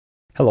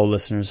Hello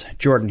listeners,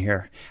 Jordan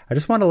here. I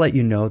just want to let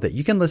you know that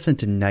you can listen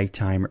to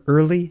Nighttime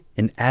early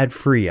and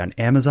ad-free on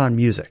Amazon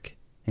Music.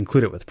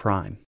 Include it with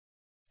Prime.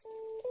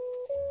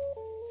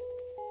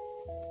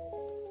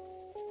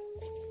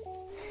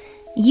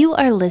 You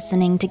are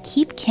listening to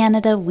Keep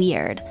Canada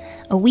Weird,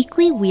 a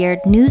weekly weird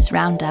news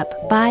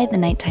roundup by the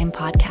Nighttime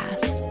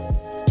Podcast.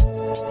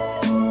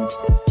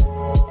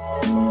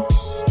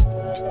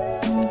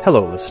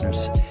 Hello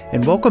listeners,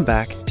 and welcome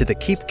back to the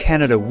Keep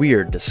Canada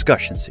Weird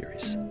discussion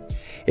series.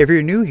 If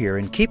you're new here,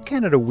 in Keep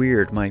Canada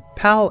Weird, my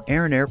pal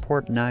Aaron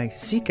Airport and I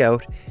seek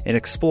out and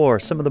explore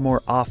some of the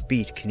more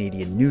offbeat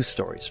Canadian news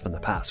stories from the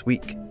past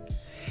week.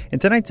 In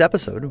tonight's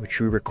episode,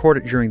 which we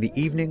recorded during the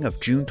evening of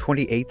June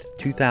 28th,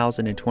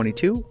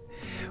 2022,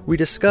 we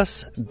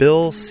discuss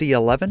Bill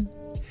C-11,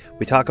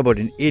 we talk about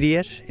an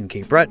idiot in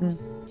Cape Breton,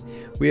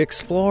 we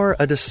explore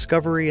a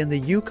discovery in the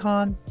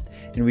Yukon,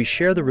 and we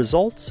share the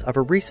results of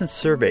a recent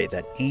survey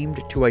that aimed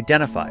to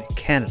identify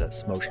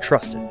Canada's most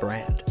trusted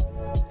brand.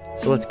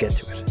 So let's get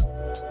to it.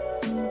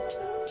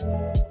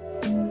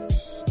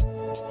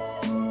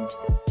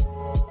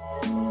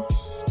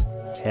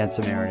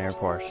 Handsome Aaron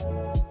Airport.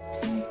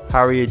 How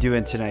are you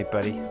doing tonight,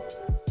 buddy?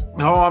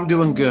 Oh, I'm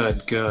doing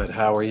good. Good.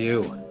 How are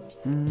you?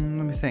 Let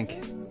me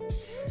think.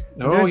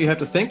 No, you have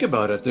to think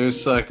about it.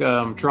 There's like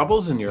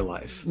troubles in your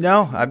life.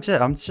 No, I'm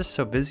just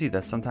so busy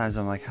that sometimes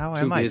I'm like, how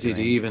am I Too busy doing?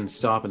 to even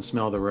stop and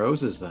smell the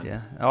roses then.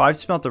 Yeah. Oh, I've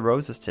smelled the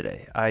roses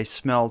today. I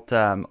smelled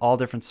all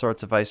different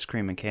sorts of ice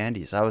cream and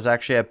candies. I was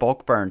actually at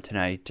Bulk Barn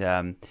tonight,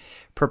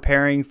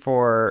 preparing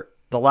for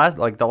the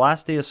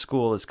last day of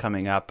school is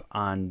coming up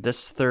on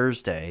this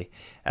Thursday.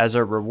 As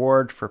a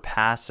reward for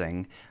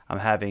passing, I'm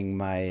having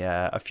my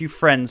a few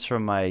friends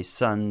from my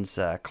son's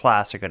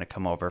class are going to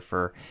come over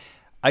for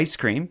ice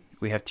cream.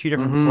 We have two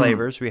different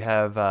flavors. We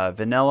have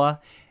vanilla,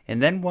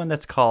 and then one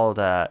that's called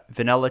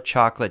vanilla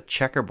chocolate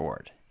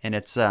checkerboard. And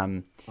it's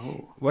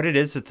what it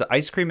is. It's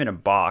ice cream in a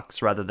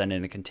box rather than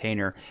in a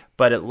container.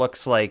 But it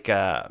looks like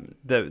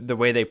the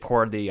way they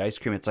pour the ice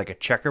cream. It's like a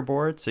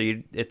checkerboard. So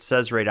it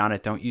says right on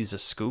it, don't use a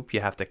scoop.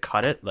 You have to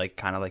cut it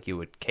kind of like you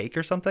would cake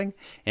or something,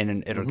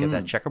 and it'll get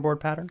that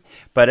checkerboard pattern.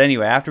 But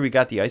anyway, after we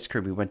got the ice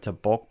cream, we went to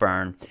Bulk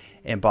Barn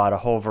and bought a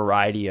whole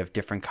variety of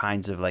different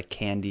kinds of like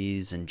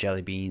candies and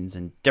jelly beans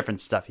and different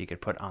stuff you could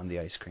put on the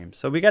ice cream.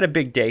 So we got a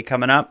big day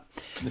coming up.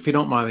 If you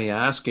don't mind me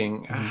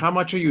asking, how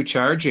much are you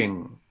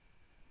charging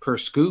per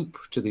scoop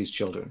to these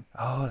children?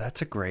 Oh,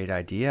 that's a great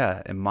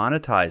idea. And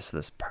monetize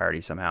this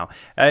party somehow.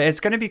 It's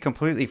going to be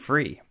completely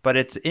free, but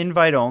it's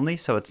invite only.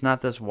 So it's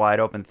not this wide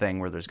open thing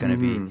where there's going to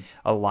be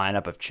a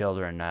lineup of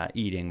children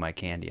eating my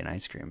candy and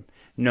ice cream.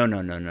 No.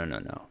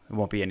 It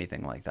won't be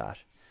anything like that.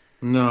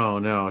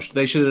 No.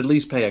 They should at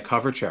least pay a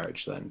cover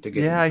charge then to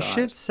get Yeah, inside. I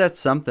should set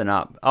something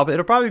up.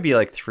 It'll probably be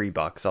like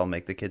 $3 I'll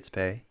make the kids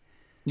pay.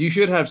 You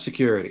should have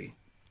security.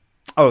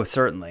 Oh,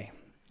 certainly.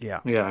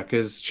 Yeah. Yeah,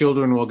 because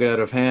children will get out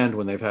of hand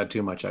when they've had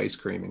too much ice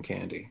cream and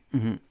candy.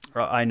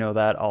 I know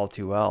that all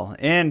too well.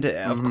 And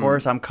of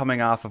course, I'm coming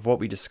off of what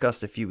we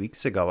discussed a few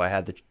weeks ago. I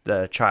had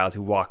the child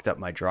who walked up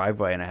my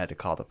driveway and I had to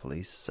call the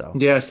police. So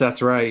Yes,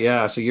 that's right.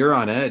 Yeah, so you're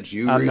on edge.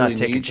 I'm really not need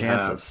taking to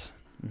have- chances.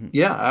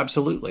 Yeah,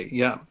 absolutely.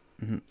 Yeah.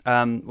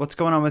 What's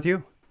going on with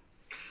you?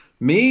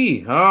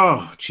 Me?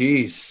 Oh,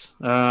 geez.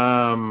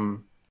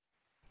 Nothing.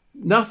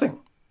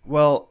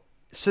 Well,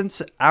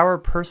 since our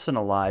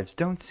personal lives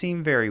don't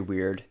seem very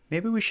weird,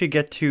 maybe we should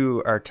get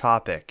to our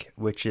topic,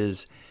 which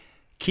is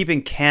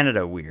keeping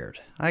Canada weird.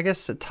 I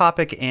guess a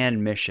topic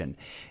and mission.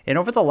 And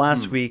over the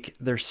last week,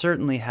 there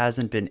certainly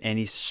hasn't been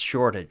any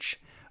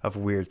shortage of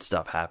weird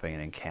stuff happening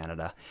in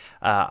Canada.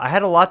 I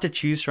had a lot to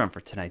choose from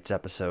for tonight's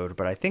episode,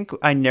 but I think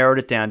I narrowed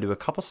it down to a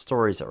couple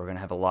stories that we're going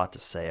to have a lot to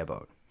say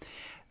about.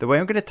 The way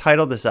I'm going to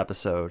title this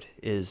episode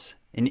is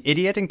An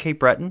Idiot in Cape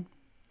Breton,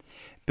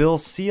 Bill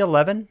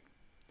C-11,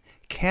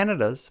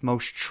 Canada's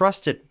most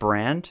trusted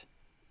brand,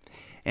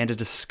 and a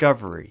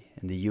discovery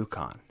in the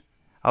Yukon.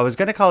 I was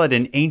going to call it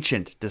an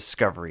ancient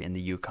discovery in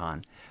the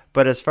Yukon,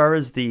 but as far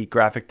as the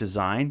graphic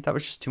design, that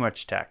was just too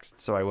much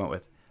text, so I went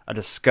with a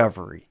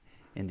discovery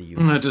in the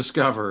Yukon. A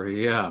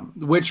discovery, yeah.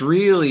 Which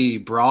really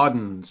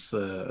broadens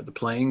the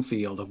playing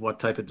field of what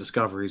type of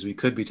discoveries we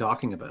could be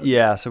talking about.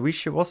 Yeah, so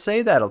we'll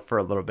say that for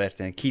a little bit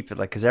and keep it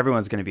because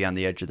everyone's going to be on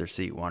the edge of their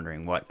seat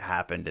wondering what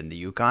happened in the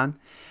Yukon.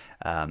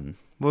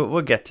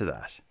 We'll get to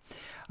that.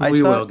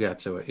 We will get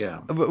to it,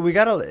 yeah. We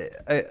got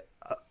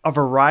a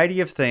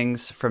variety of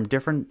things from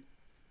different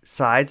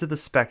sides of the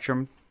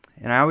spectrum,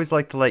 and I always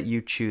like to let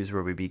you choose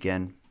where we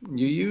begin.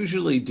 You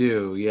usually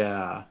do,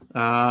 yeah.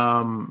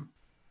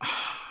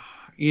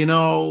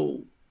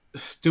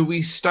 Do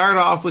we start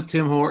off with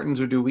Tim Hortons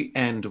or do we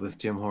end with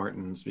Tim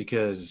Hortons?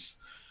 Because,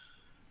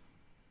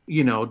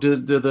 do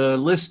the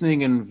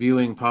listening and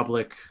viewing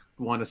public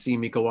want to see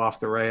me go off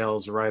the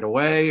rails right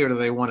away, or do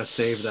they want to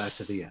save that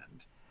to the end?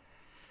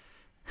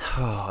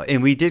 Oh,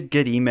 and we did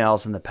get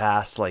emails in the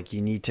past, like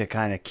you need to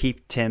kind of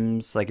keep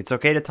Tim's, like it's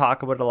okay to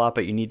talk about it a lot,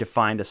 but you need to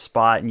find a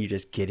spot and you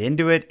just get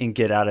into it and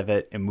get out of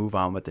it and move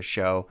on with the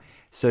show.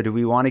 So do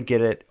we want to get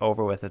it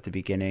over with at the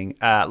beginning?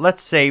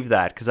 Let's save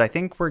that because I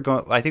think we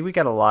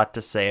got a lot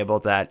to say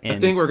about that. I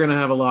think we're going to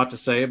have a lot to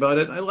say about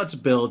it. Let's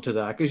build to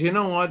that because you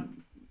know what?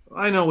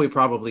 I know we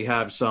probably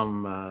have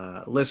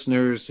some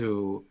listeners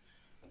who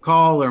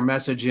call or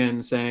message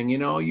in saying,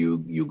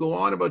 you go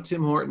on about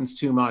Tim Hortons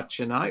too much,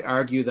 and I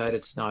argue that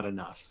it's not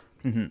enough.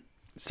 Mm-hmm.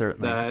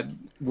 Certainly, that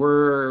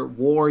we're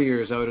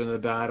warriors out in the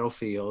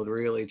battlefield,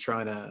 really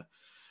trying to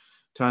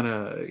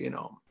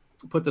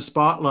put the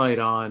spotlight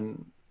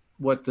on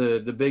what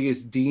the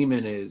biggest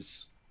demon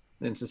is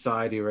in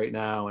society right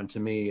now, and to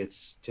me,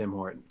 it's Tim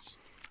Hortons.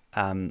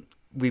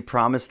 We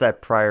promised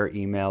that prior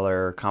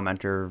emailer,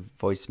 commenter,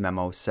 voice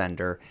memo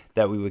sender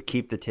that we would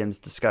keep the Tim's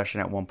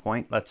discussion at one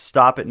point. Let's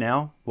stop it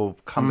now. We'll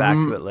come back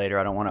to it later.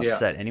 I don't want to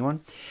upset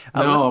anyone.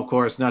 No, of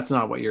course, that's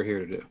not what you're here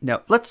to do.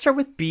 No, let's start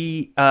with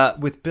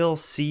Bill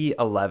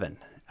C-11.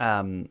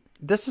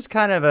 This is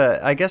kind of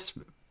I guess,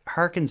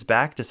 harkens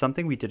back to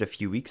something we did a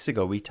few weeks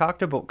ago. We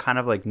talked about kind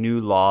of like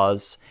new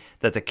laws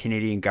that the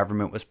Canadian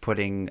government was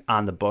putting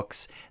on the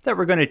books that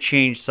were going to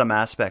change some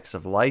aspects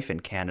of life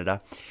in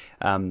Canada.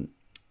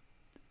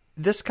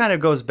 This kind of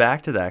goes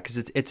back to that because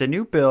it's a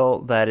new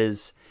bill that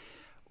is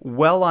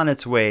well on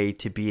its way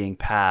to being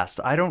passed.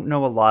 I don't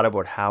know a lot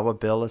about how a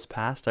bill is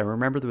passed. I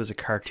remember there was a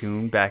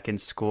cartoon back in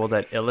school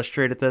that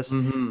illustrated this,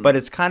 but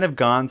it's kind of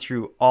gone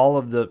through all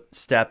of the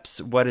steps.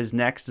 What is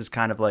next is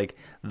kind of like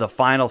the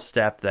final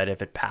step that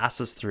if it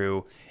passes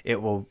through,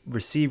 it will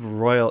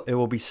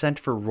be sent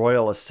for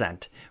royal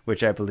assent,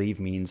 which I believe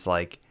means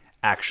like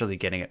actually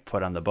getting it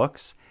put on the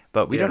books.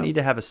 But we don't need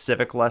to have a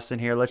civic lesson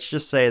here. Let's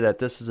just say that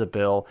this is a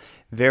bill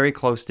very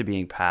close to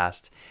being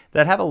passed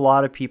that have a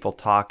lot of people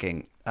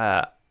talking.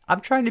 I'm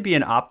trying to be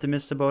an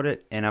optimist about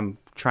it, and I'm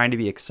trying to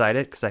be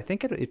excited because I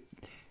think it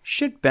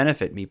should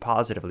benefit me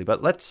positively.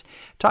 But let's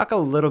talk a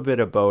little bit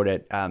about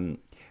it.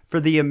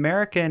 For the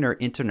American or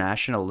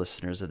international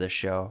listeners of this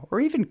show, or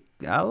even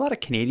a lot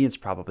of Canadians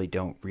probably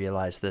don't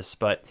realize this,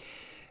 but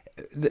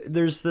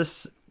there's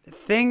this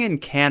thing in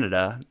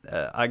Canada,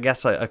 I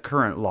guess a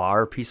current law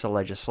or piece of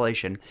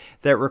legislation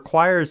that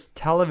requires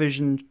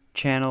television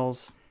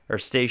channels or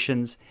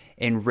stations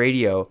and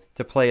radio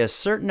to play a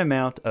certain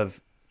amount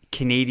of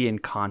Canadian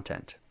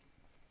content.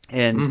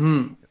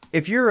 And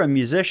if you're a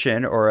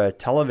musician or a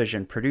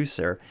television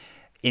producer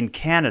in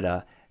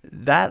Canada,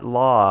 that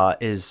law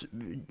is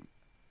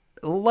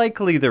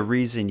likely the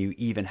reason you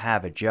even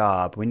have a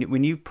job.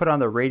 When you put on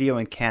the radio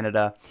in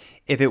Canada,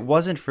 if it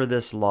wasn't for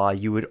this law,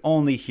 you would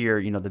only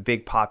hear, the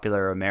big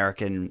popular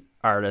American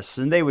artists,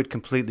 and they would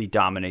completely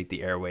dominate the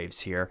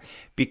airwaves here.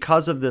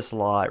 Because of this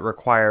law, it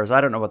requires, I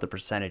don't know what the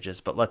percentage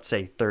is, but let's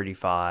say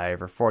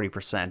 35 or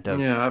 40% of...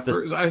 Yeah,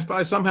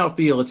 I somehow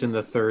feel it's in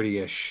the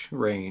 30-ish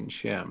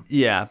range, yeah.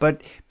 Yeah,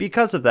 but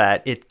because of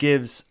that, it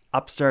gives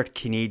upstart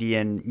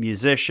Canadian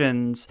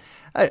musicians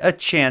a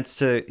chance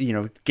to,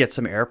 get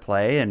some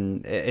airplay,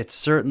 and it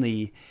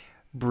certainly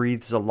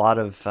breathes a lot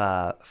of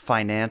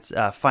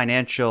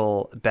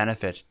financial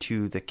benefit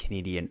to the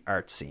Canadian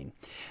art scene.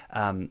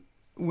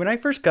 When I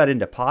first got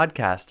into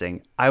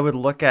podcasting, I would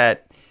look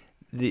at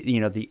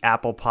the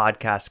Apple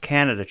Podcast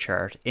Canada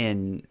chart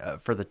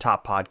for the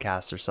top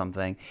podcasts or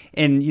something,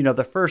 and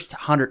the first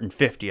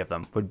 150 of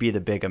them would be the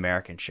big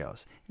American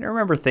shows. And I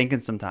remember thinking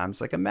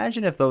sometimes, like,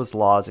 imagine if those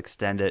laws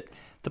extended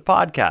to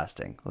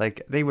podcasting.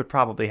 Like, they would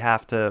probably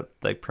have to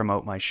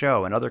promote my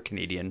show and other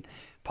Canadian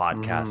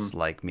podcasts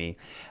like me.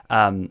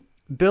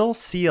 Bill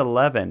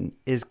C-11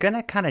 is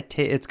gonna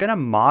it's gonna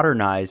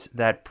modernize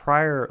that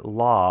prior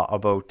law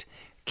about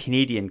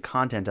Canadian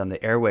content on the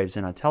airwaves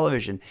and on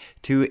television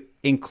to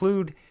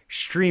include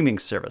streaming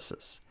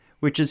services,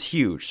 which is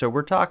huge. So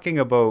we're talking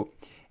about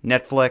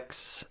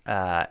Netflix,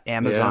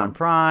 Amazon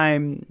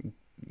Prime,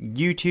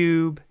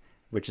 YouTube,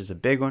 which is a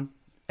big one.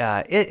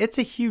 It's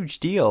a huge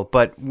deal,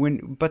 but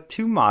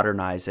to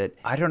modernize it,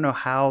 I don't know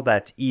how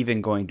that's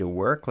even going to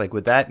work. Like,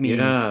 would that mean?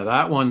 Yeah,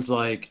 that one's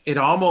it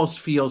almost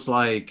feels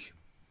like,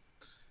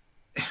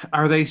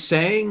 are they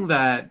saying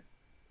that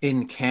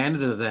in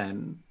Canada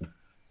then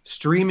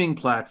streaming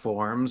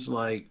platforms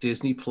like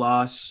Disney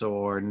Plus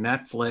or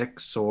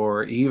Netflix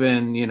or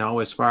even,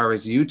 as far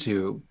as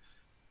YouTube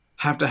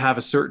have to have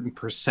a certain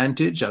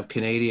percentage of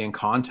Canadian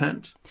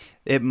content?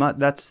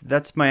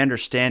 That's my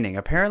understanding.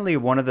 Apparently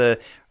one of the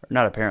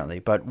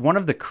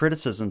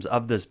criticisms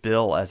of this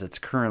bill as it's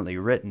currently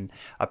written,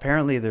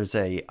 apparently there's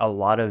a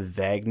lot of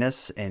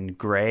vagueness and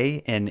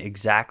gray in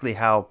exactly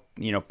how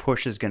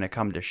push is going to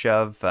come to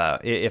shove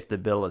if the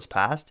bill is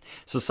passed.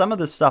 So some of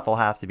this stuff will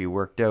have to be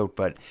worked out,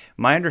 but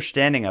my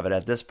understanding of it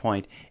at this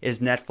point is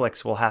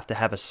Netflix will have to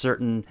have a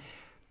certain...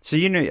 So,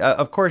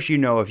 of course,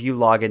 if you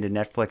log into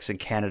Netflix in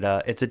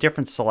Canada, it's a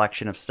different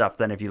selection of stuff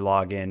than if you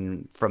log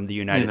in from the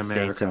United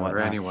States and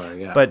whatnot. Or anywhere,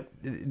 yeah. But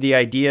the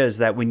idea is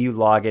that when you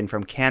log in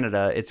from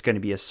Canada, it's going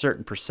to be a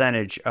certain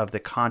percentage of the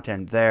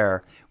content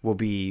there will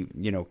be,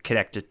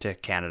 connected to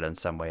Canada in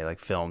some way, like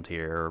filmed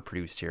here or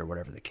produced here,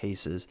 whatever the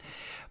case is.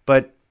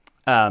 But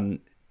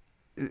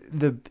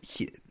the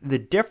the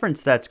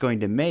difference that's going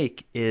to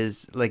make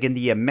is like in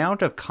the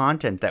amount of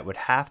content that would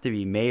have to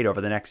be made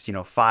over the next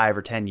 5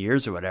 or 10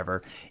 years or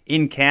whatever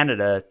in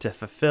Canada to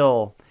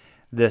fulfill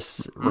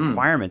this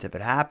requirement if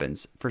it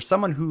happens. For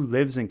someone who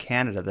lives in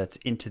Canada that's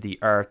into the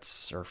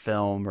arts or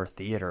film or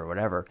theater or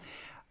whatever,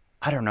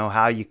 I don't know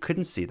how you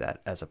couldn't see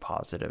that as a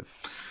positive.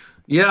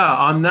 Yeah,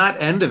 on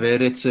that end of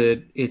it, it's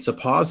a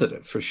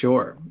positive for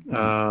sure.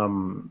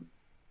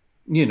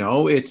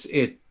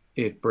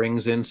 It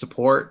brings in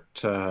support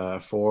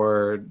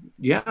for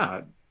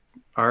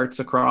arts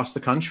across the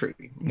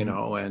country,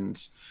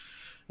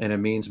 and it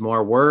means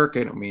more work,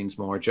 and it means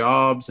more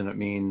jobs, and it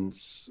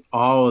means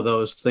all of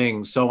those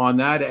things. So on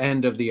that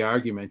end of the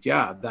argument,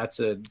 yeah, that's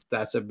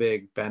a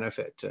big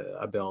benefit to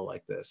a bill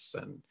like this.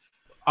 And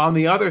on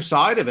the other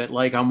side of it,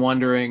 like I'm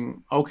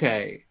wondering,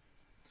 okay,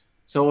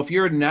 so if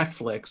you're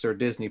Netflix or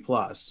Disney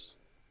Plus,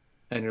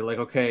 and you're like,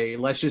 okay,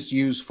 let's just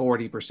use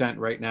 40%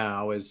 right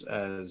now as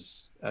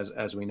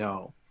we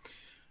know.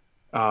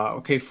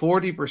 Okay,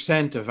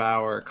 40% of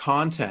our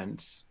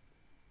content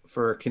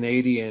for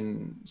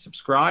Canadian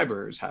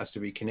subscribers has to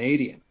be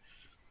Canadian.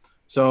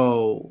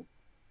 So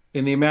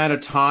in the amount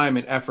of time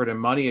and effort and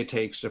money it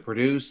takes to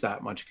produce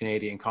that much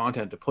Canadian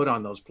content to put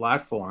on those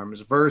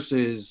platforms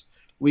versus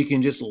we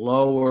can just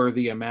lower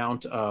the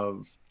amount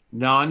of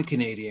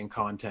non-Canadian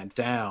content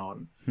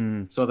down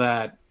so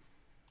that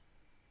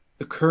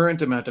the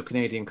current amount of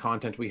Canadian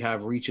content we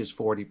have reaches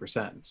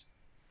 40%.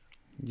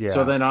 Yeah.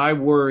 So then I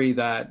worry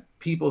that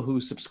people who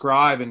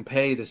subscribe and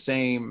pay the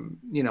same,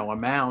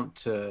 amount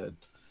to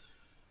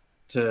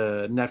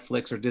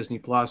Netflix or Disney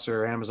Plus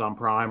or Amazon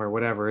Prime or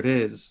whatever it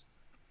is,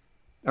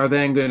 are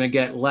then going to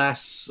get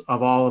less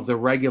of all of the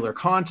regular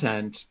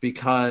content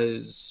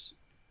because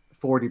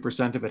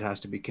 40% of it has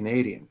to be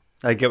Canadian.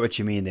 I get what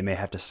you mean. They may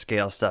have to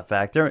scale stuff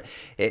back.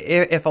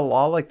 If a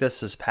law like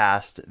this is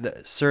passed,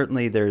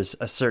 certainly there's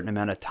a certain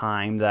amount of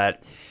time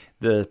that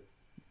the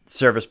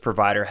service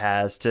provider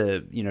has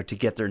to, to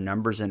get their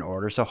numbers in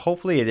order. So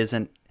hopefully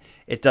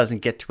it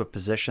doesn't get to a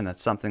position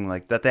that's something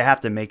like that. They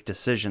have to make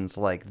decisions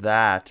like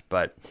that.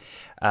 But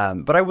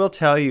I will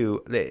tell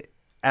you,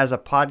 as a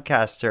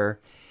podcaster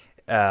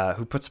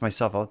who puts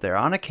myself out there,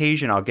 on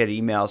occasion I'll get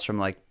emails from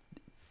like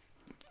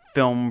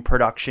film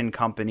production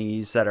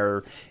companies that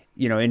are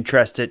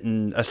interested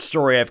in a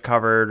story I've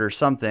covered or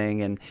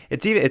something. And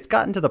it's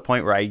gotten to the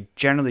point where I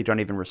generally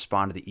don't even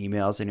respond to the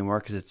emails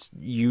anymore because it's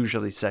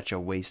usually such a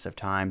waste of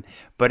time.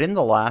 But in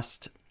the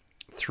last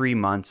 3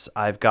 months,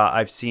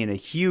 I've seen a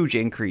huge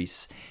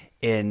increase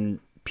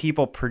in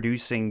people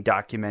producing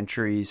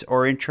documentaries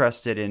or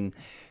interested in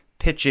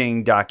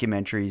pitching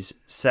documentaries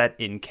set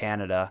in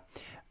Canada.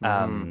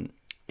 And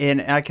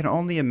I can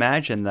only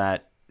imagine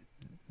that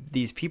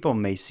these people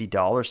may see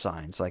dollar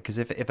signs, like, because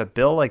if a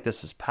bill like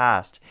this is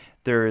passed,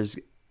 there is,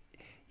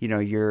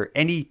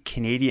 any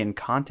Canadian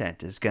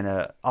content is going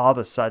to all of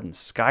a sudden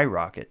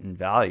skyrocket in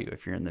value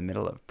if you're in the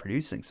middle of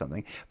producing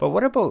something. But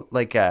what about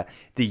like the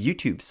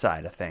YouTube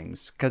side of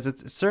things? Because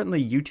it's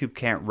certainly YouTube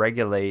can't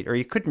regulate, or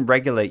you couldn't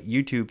regulate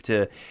YouTube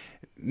to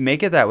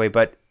make it that way.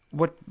 But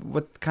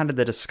what kind of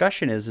the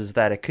discussion is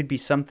that it could be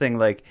something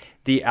like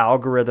the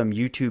algorithm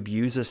YouTube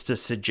uses to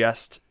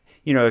suggest,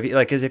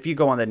 if you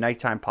go on the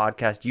Nighttime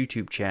Podcast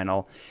YouTube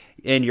channel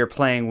and you're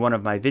playing one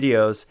of my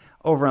videos,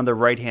 over on the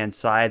right-hand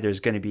side,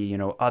 there's going to be,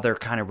 other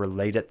kind of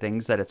related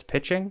things that it's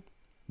pitching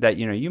that,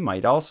 you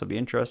might also be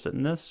interested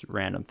in this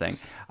random thing.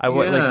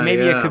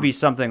 It could be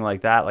something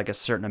like that, like a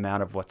certain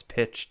amount of what's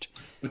pitched.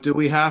 But do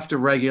we have to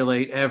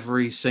regulate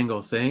every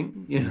single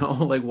thing?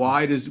 Like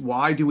why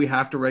do we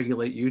have to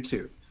regulate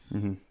YouTube?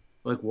 Mm-hmm.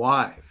 Like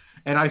why?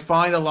 And I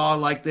find a law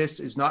like this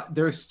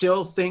they're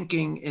still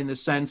thinking in the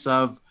sense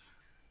of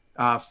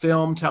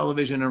film,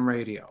 television, and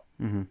radio.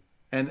 Mm-hmm.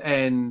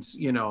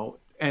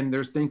 And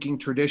they're thinking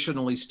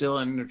traditionally still,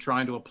 and they're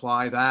trying to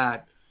apply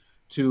that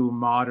to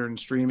modern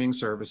streaming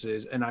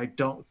services. And I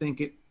don't think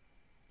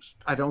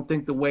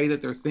the way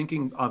that they're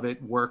thinking of it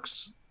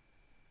works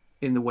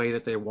in the way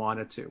that they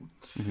want it to.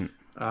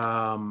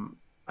 Mm-hmm.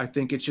 I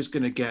think it's just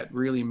going to get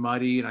really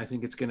muddy, and I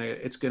think it's going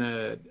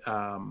to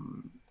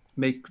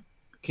make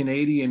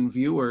Canadian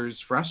viewers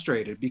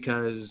frustrated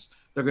because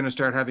they're going to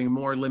start having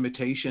more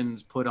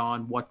limitations put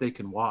on what they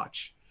can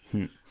watch.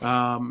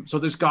 So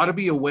there's got to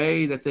be a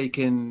way that they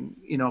can,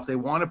 if they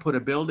want to put a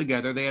bill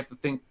together, they have to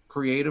think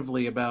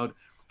creatively about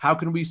how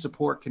can we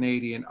support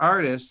Canadian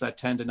artists that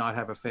tend to not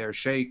have a fair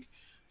shake,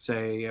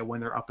 say, when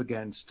they're up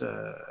against,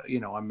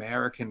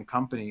 American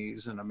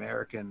companies and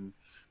American,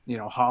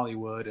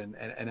 Hollywood and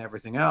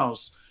everything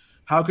else.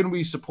 How can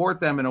we support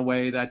them in a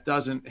way that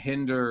doesn't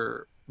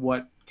hinder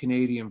what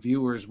Canadian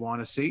viewers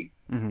want to see?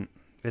 Mm-hmm.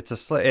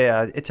 It's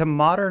to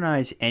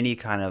modernize any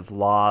kind of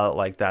law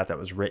like that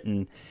was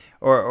written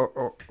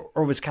or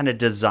was kind of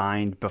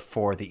designed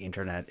before the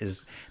internet.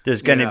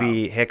 There's going to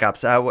be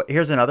hiccups.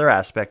 Here's another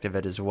aspect of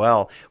it as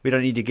well. We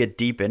don't need to get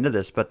deep into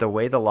this, but the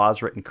way the law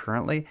is written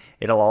currently,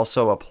 it'll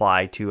also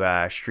apply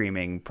to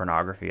streaming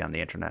pornography on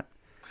the internet.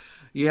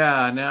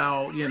 Yeah.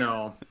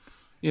 Now,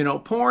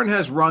 porn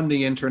has run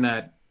the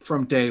internet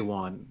from day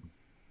one.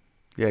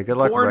 Yeah, good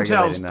luck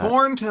regulating that.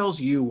 Porn tells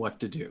you what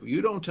to do.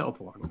 You don't tell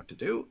porn what to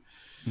do.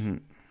 Mm-hmm.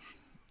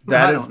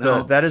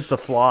 Know. That is the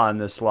flaw in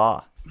this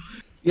law.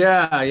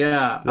 Yeah,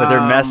 yeah. That they're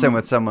messing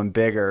with someone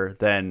bigger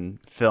than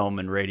film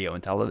and radio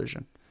and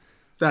television.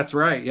 That's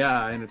right.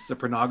 Yeah, and it's the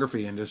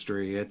pornography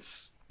industry.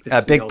 It's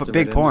big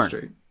porn.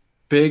 Industry.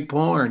 Big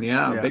porn.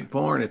 Yeah, big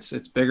porn. It's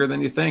bigger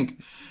than you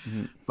think.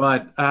 Mm-hmm.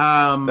 But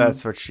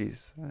that's what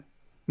she's.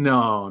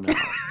 No.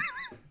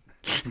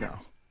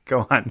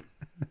 Go on.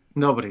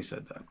 Nobody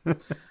said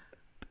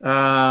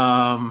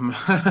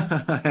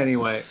that.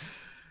 Anyway.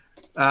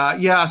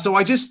 Yeah, so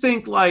I just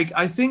think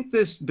I think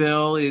this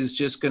bill is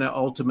just going to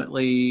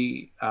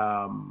ultimately,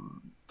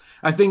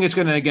 I think it's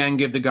going to again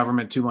give the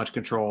government too much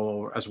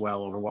control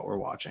over what we're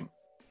watching.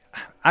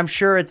 I'm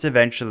sure it's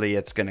going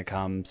to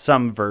come,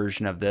 some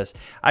version of this.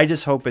 I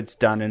just hope it's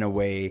done in a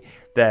way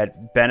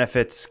that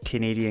benefits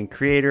Canadian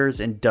creators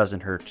and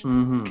doesn't hurt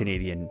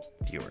Canadian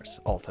viewers,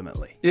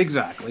 ultimately.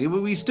 Exactly.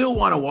 We still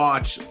want to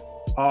watch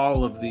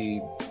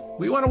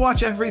we want to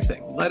watch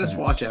everything. Let us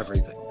watch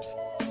everything.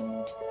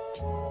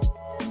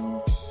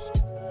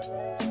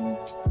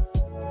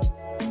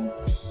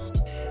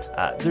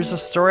 There's a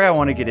story I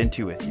want to get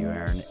into with you,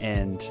 Aaron,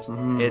 and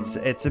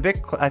it's a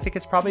bit. I think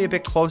it's probably a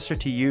bit closer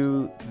to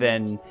you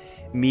than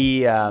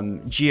me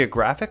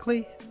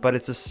geographically, but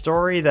it's a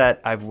story that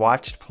I've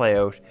watched play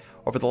out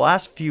over the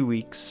last few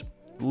weeks,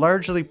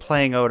 largely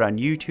playing out on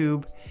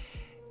YouTube,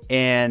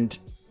 and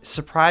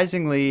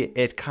surprisingly,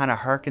 it kind of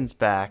harkens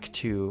back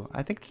to.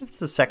 I think this is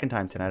the second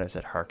time tonight I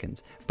said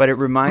harkens, but it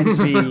reminds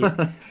me of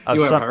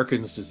you have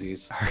Harkin's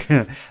disease.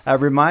 It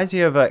reminds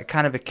me of a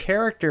kind of a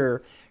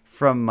character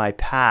from my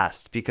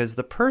past, because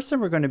the person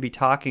we're going to be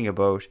talking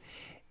about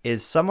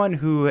is someone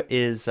who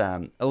is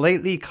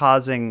lately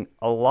causing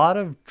a lot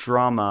of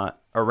drama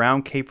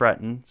around Cape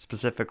Breton,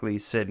 specifically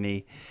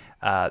Sydney,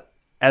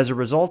 as a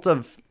result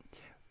of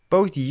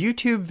both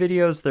YouTube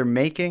videos they're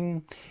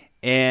making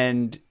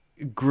and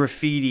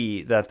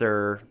graffiti that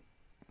they're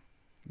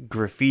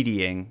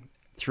graffitiing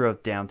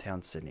throughout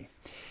downtown Sydney.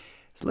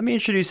 So let me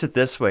introduce it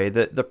this way.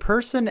 The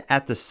person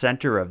at the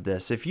center of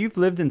this, if you've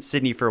lived in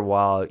Sydney for a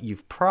while,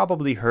 you've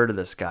probably heard of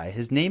this guy.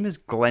 His name is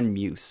Glenn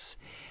Muse.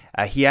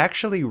 He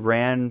actually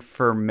ran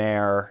for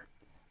mayor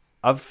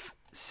of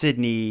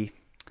Sydney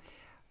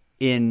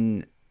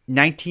in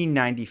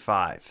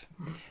 1995.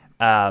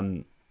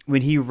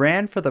 When he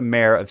ran for the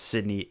mayor of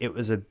Sydney, it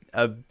was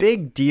a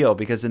big deal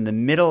because in the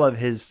middle of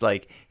his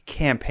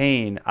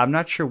campaign, I'm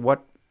not sure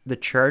what the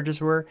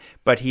charges were,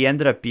 but he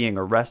ended up being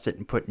arrested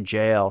and put in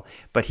jail.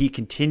 But he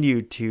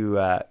continued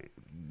to,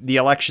 the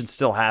election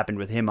still happened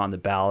with him on the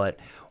ballot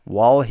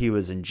while he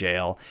was in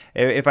jail.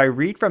 If I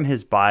read from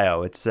his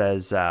bio, it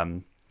says,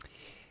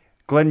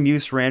 Glenn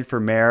Muse ran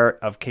for mayor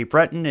of Cape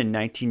Breton in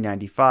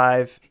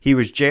 1995. He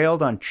was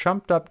jailed on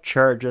trumped up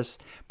charges,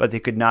 but they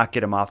could not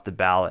get him off the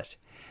ballot.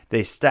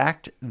 They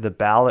stacked the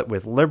ballot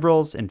with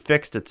Liberals and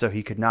fixed it so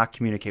he could not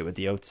communicate with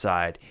the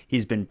outside.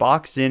 He's been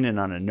boxed in and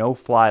on a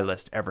no-fly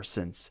list ever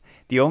since.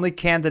 The only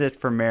candidate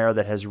for mayor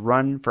that has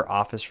run for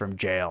office from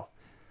jail.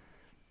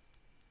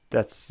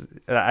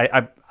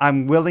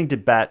 I'm willing to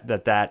bet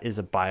that is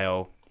a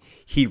bio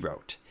he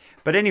wrote.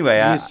 But anyway,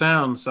 it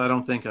sounds. I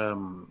don't think a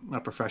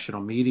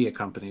professional media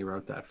company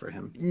wrote that for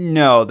him.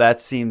 No,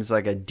 that seems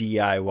like a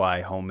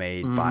DIY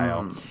homemade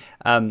bio.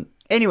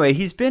 Anyway,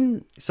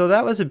 so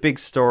that was a big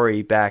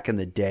story back in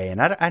the day. And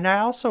I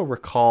also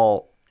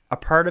recall a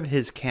part of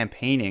his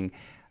campaigning,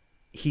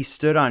 he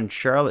stood on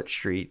Charlotte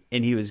Street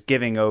and he was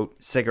giving out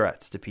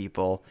cigarettes to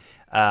people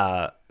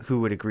who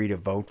would agree to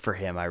vote for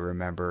him. I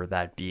remember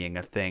that being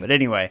a thing. But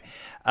anyway,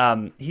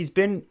 he's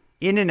been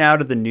in and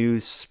out of the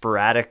news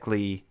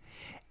sporadically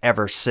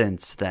ever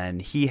since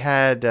then. He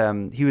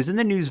was in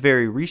the news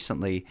very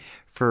recently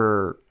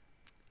for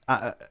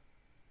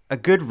a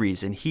good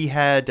reason.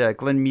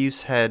 Glenn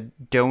Muse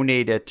had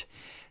donated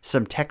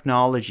some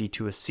technology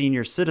to a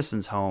senior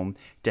citizens home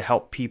to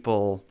help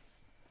people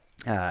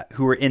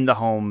who were in the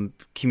home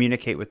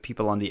communicate with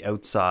people on the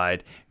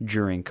outside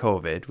during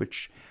COVID,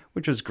 which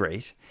was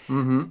great.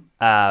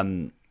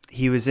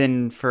 He was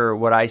in for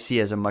what I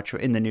see as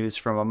in the news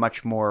from a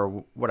much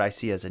more what I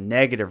see as a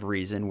negative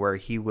reason, where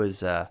he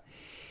was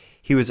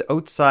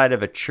outside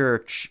of a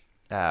church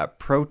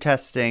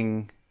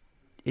protesting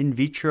in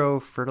vitro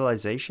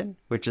fertilization,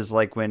 which is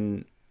like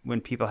when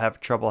people have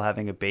trouble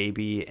having a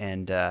baby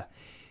and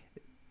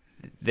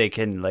they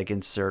can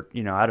insert,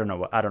 I don't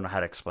know how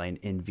to explain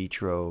in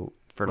vitro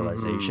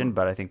fertilization,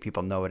 but I think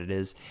people know what it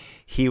is.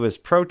 He was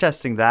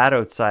protesting that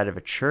outside of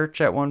a church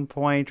at one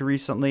point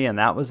recently, and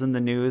that was in the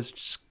news.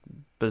 Just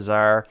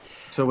bizarre.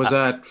 So was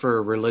that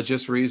for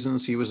religious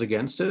reasons he was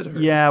against it? Or?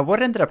 Yeah,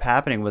 what ended up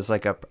happening was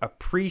a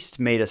priest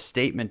made a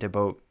statement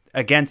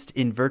against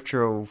in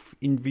vitro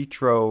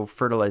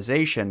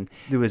fertilization.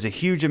 There was a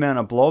huge amount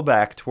of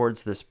blowback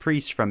towards this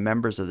priest from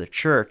members of the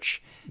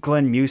church.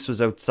 Glenn Muse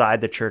was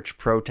outside the church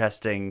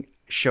protesting,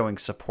 showing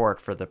support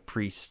for the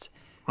priest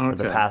or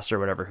the pastor,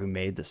 whatever, who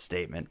made the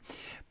statement.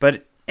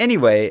 But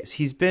anyway,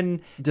 he's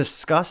been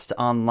discussed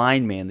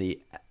online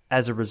mainly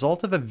as a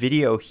result of a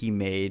video he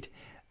made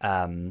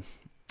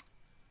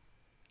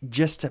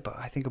just about,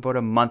 I think about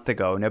a month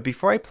ago. Now,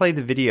 before I play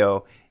the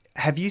video,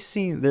 have you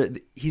seen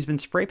he's been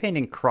spray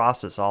painting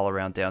crosses all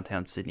around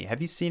downtown Sydney.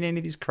 Have you seen any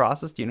of these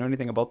crosses? Do you know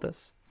anything about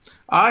this?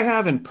 I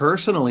haven't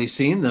personally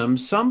seen them.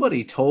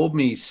 Somebody told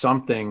me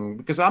something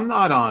because I'm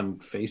not on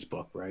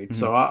Facebook, right? Mm-hmm.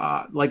 So,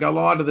 like a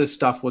lot of this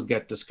stuff would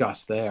get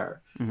discussed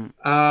there.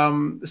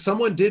 Mm-hmm.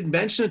 Someone did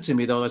mention it to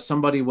me though that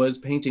somebody was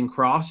painting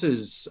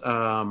crosses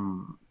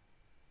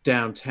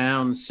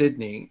downtown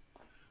Sydney,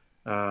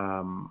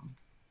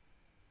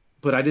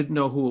 but I didn't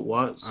know who it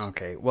was.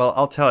 Okay, well,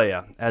 I'll tell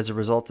you. As a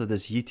result of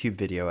this YouTube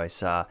video I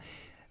saw,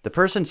 the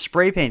person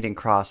spray painting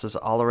crosses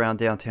all around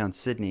downtown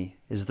Sydney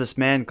is this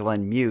man,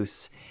 Glenn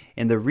Muse.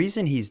 And the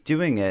reason he's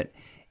doing it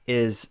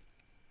is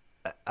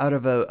out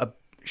of a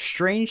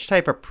strange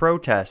type of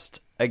protest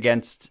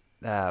against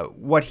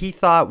what he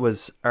thought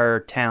was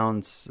our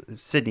town's,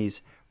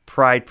 Sydney's,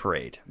 Pride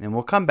Parade. And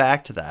we'll come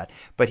back to that.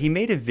 But he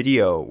made a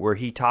video where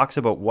he talks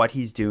about what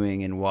he's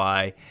doing and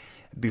why.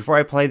 Before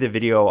I play the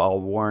video, I'll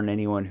warn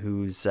anyone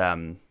who's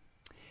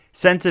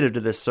sensitive to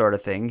this sort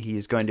of thing.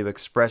 He's going to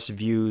express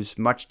views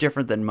much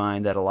different than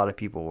mine that a lot of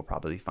people will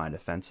probably find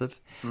offensive.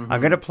 Mm-hmm. I'm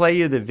going to play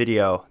you the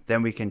video,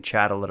 then we can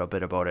chat a little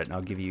bit about it, and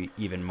I'll give you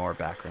even more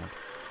background.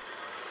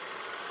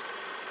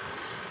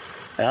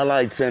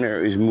 Allied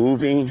Center is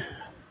moving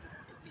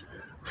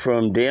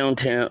from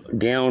downtown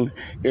down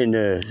in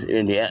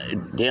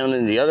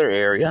the other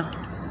area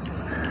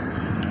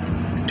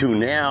to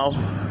now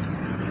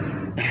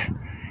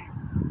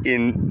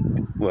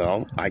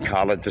I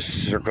call it the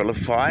Circle of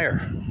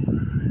Fire.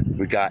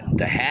 We got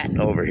the Hat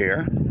over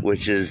here,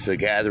 which is the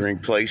gathering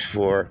place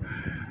for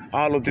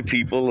all of the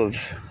people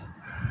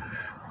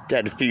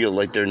that feel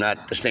like they're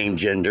not the same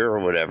gender or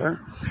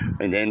whatever.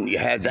 And then you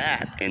have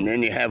that. And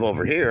then you have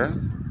over here,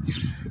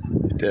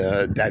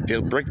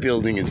 that brick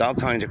building is all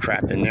kinds of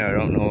crap in there. I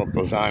don't know what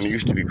goes on. It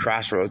used to be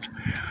Crossroads.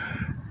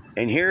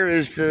 And here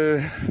is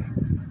the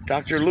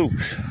Dr.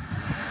 Luke's.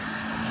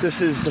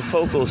 This is the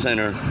Focal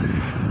Center.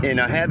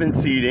 And I haven't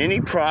seen any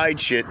pride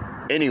shit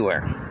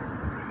anywhere.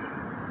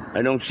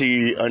 I don't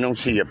see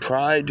a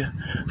pride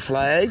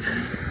flag.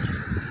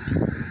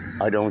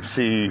 I don't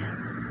see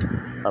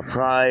a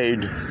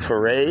pride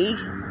parade.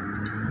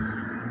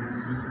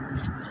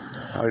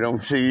 I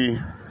don't see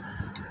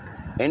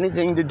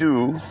anything to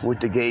do with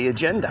the gay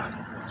agenda.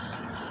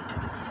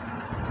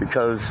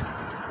 Because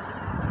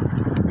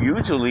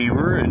usually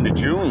we're into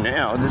June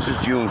now. This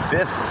is June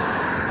 5th.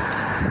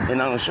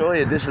 And I'll show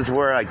you, this is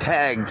where I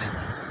tagged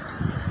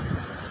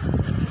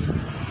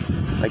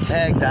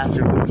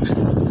Dr. Luke's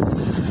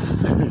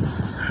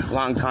a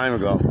long time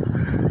ago.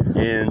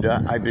 And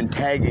I've been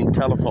tagging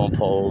telephone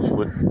poles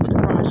with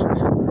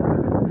crosses.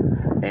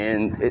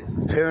 And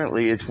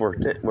apparently it's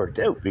worked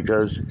out,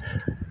 because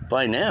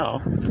by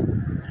now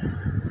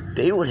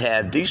they would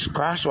have these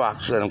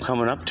crosswalks that I'm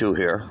coming up to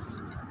here.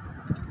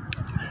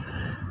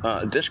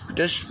 This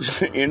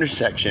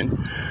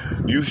intersection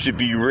used to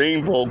be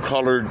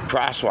rainbow-colored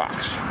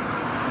crosswalks.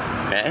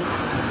 Okay?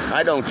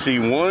 I don't see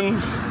one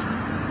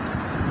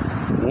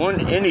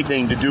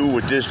anything to do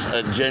with this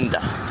agenda.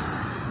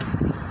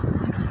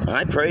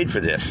 I prayed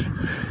for this,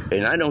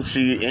 and I don't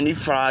see any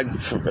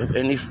flags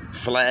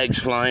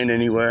flying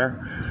anywhere.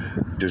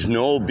 There's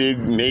no big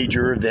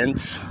major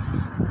events.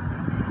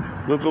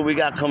 Look what we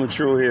got coming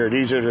through here.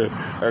 These are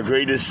our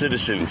greatest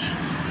citizens.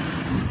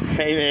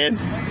 Hey, man,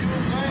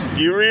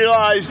 do you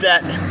realize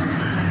that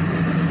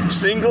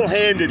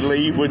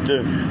single-handedly,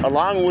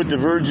 along with the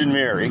Virgin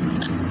Mary,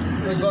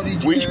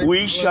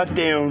 we shut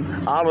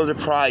down all of the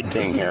pride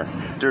thing here?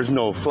 There's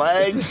no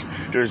flags,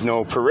 there's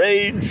no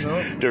parades,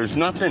 there's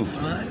nothing.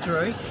 That's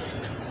right.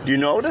 Do you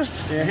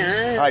notice?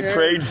 I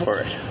prayed for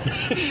it.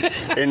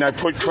 And I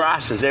put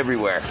crosses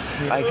everywhere.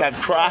 I got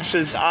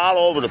crosses all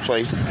over the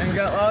place. And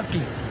got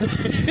lucky.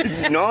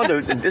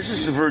 No, this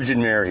is the Virgin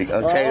Mary,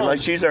 okay?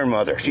 Like, she's our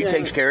mother. She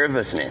takes care of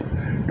us,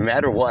 man. No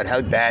matter what,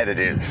 how bad it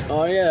is.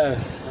 Oh,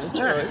 yeah. That's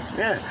right.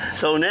 Yeah.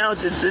 So now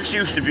this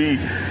used to be,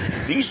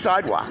 these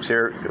sidewalks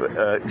here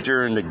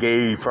during the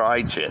gay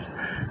pride shit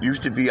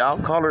used to be all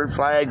colored,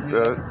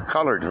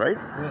 colored, right?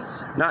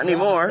 Yeah. Not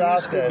anymore.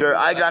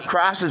 I got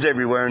crosses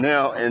everywhere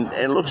now, and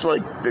it looks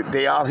like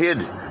they all hid.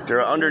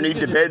 They're underneath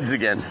the beds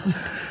again.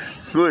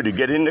 Good, to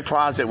get in the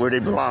closet where they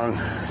belong.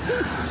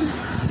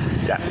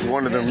 Got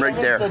one of them right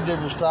there. Said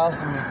they were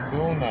stopping me from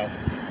doing that.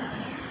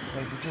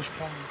 Like, it just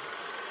come.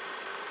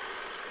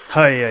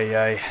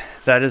 Hi.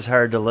 That is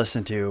hard to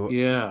listen to.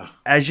 Yeah.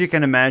 As you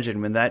can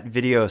imagine, when that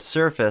video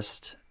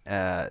surfaced,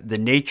 the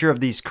nature of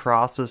these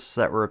crosses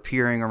that were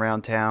appearing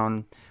around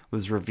town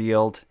was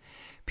revealed.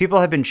 People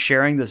have been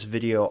sharing this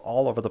video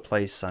all over the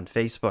place on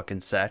Facebook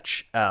and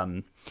such.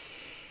 And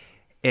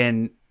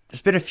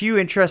there's been a few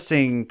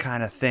interesting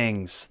kind of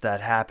things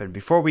that happened.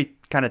 Before we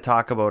kind of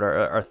talk about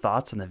our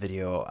thoughts on the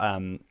video,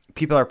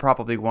 people are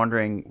probably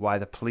wondering why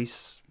the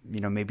police,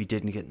 maybe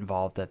didn't get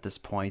involved at this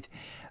point.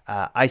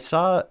 I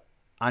saw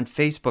on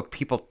Facebook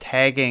people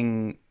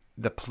tagging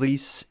the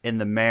police and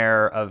the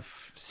mayor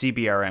of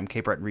CBRM,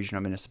 Cape Breton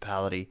Regional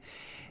Municipality,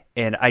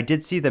 And I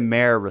did see the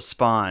mayor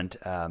respond.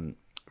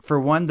 For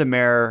one, the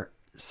mayor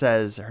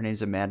says, her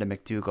name's Amanda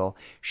McDougall.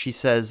 She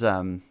says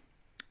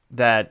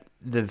that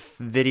the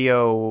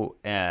video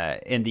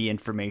and the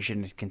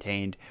information it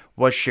contained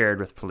was shared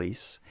with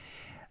police.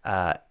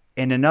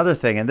 And another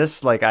thing, and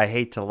this, like, I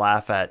hate to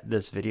laugh at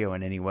this video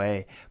in any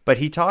way, but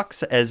he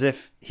talks as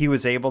if he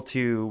was able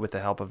to, with the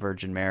help of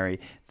Virgin Mary,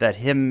 that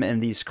him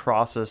and these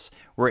crosses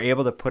were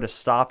able to put a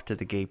stop to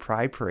the gay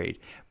pride parade.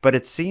 But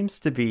it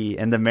seems to be,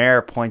 and the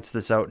mayor points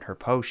this out in her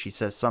post, she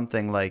says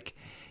something like,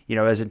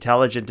 as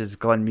intelligent as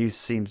Glenn Muse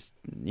seems,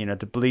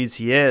 to believes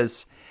he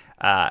is,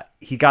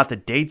 he got the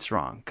dates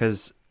wrong,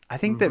 because I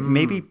think that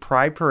maybe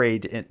Pride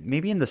Parade,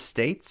 maybe in the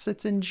States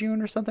it's in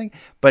June or something,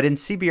 but in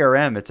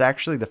CBRM it's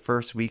actually the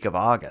first week of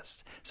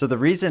August. So the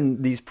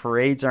reason these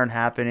parades aren't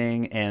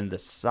happening and the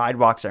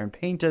sidewalks aren't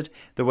painted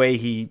the way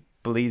he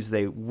believes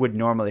they would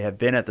normally have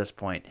been at this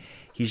point,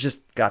 he's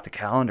just got the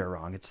calendar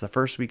wrong. It's the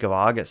first week of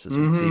August is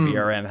when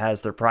CBRM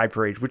has their Pride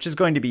Parade, which is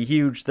going to be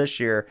huge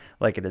this year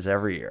like it is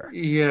every year.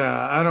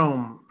 Yeah, I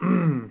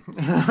don't...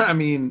 I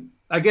mean,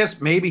 I guess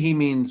maybe he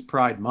means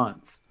Pride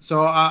Month.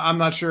 So I'm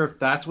not sure if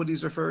that's what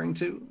he's referring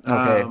to.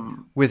 Okay.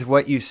 With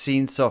what you've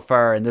seen so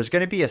far, and there's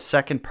going to be a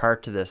second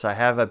part to this. I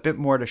have a bit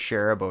more to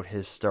share about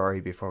his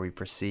story before we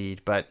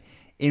proceed. But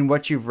in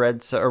what you've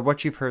read or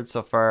what you've heard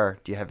so far,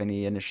 do you have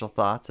any initial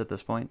thoughts at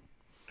this point?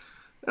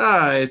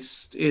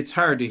 It's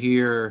hard to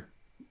hear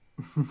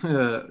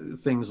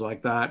things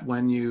like that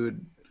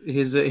when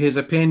his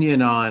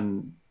opinion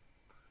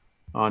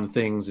on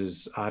things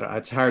is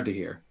it's hard to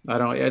hear.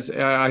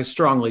 I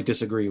strongly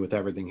disagree with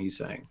everything he's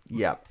saying.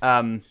 Yeah.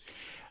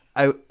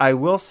 I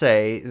will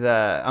say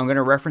that I'm going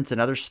to reference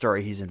another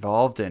story he's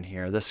involved in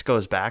here. This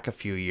goes back a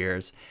few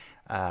years.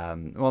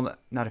 Well,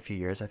 not a few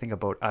years. I think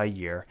about a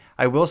year.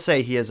 I will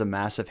say he is a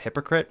massive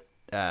hypocrite.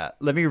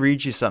 Let me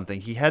read you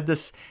something. He had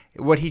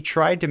what he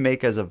tried to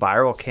make as a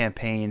viral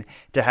campaign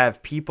to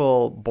have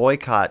people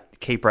boycott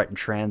Cape Breton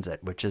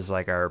Transit, which is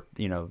like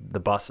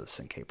the buses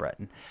in Cape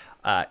Breton.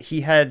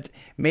 He had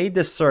made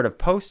this sort of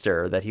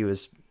poster that he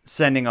was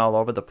sending all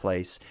over the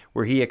place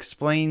where he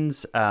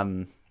explains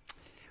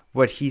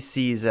what he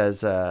sees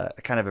as a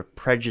kind of a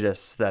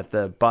prejudice that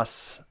the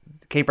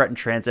Cape Breton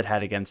Transit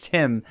had against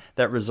him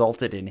that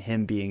resulted in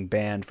him being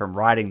banned from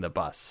riding the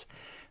bus.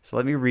 So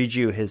let me read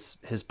you his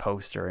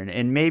poster.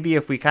 And maybe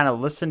if we kind of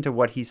listen to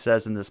what he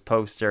says in this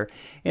poster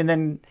and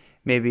then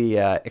maybe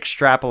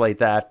extrapolate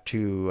that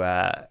to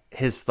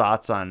his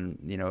thoughts on,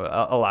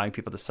 allowing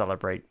people to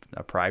celebrate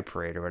a pride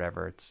parade or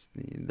whatever.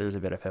 There's a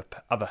bit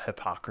of a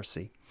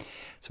hypocrisy.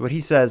 So what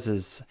he says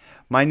is,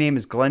 my name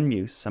is Glenn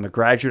Muse. I'm a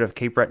graduate of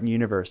Cape Breton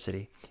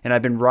University, and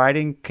I've been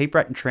riding Cape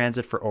Breton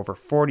Transit for over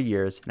 40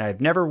 years, and I've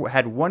never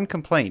had one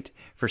complaint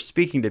for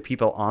speaking to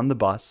people on the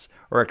bus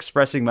or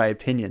expressing my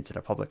opinions in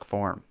a public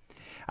forum.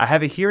 I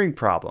have a hearing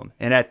problem,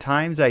 and at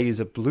times I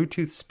use a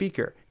Bluetooth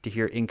speaker to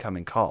hear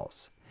incoming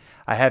calls.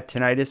 I have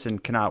tinnitus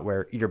and cannot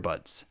wear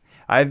earbuds.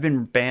 I have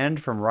been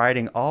banned from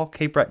riding all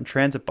Cape Breton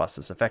Transit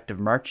buses effective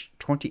March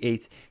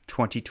 28,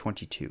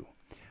 2022.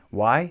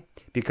 Why?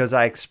 Because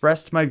I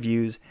expressed my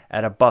views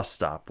at a bus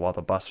stop while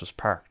the bus was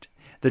parked.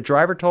 The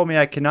driver told me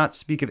I cannot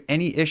speak of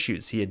any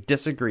issues he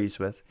disagrees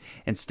with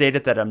and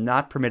stated that I'm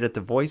not permitted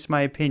to voice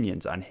my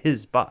opinions on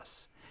his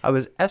bus. I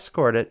was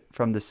escorted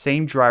from the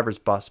same driver's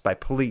bus by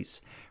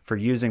police for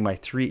using my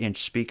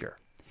 3-inch speaker.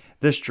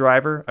 This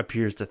driver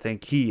appears to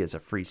think he is a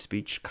free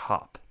speech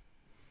cop.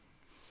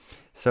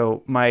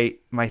 So my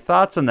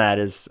thoughts on that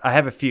is, I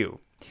have a few.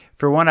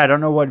 For one, I don't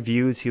know what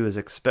views he was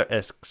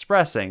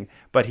expressing,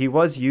 but he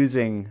was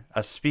using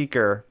a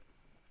speaker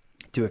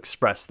to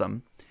express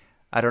them.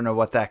 I don't know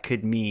what that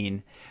could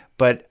mean,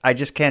 but I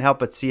just can't help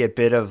but see a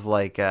bit of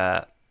like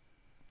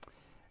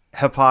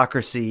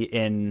hypocrisy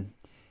in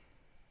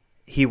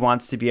he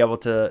wants to be able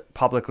to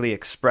publicly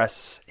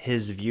express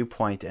his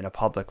viewpoint in a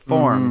public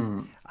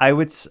forum.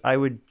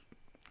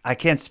 I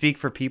can't speak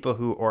for people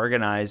who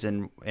organize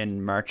and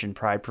march in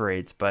pride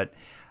parades, but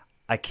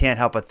I can't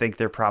help but think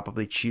they're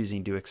probably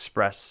choosing to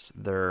express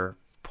their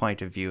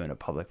point of view in a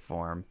public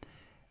forum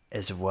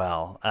as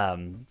well.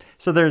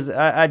 So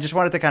I just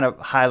wanted to kind of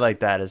highlight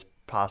that as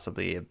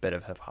possibly a bit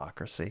of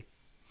hypocrisy.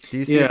 Do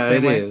you see it the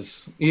same way? Yeah, it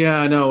is.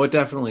 Yeah, no, it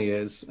definitely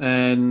is.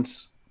 And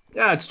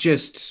yeah, it's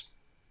just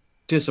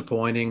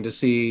disappointing to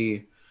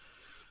see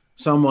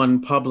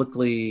someone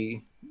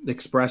publicly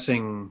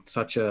expressing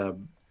such a,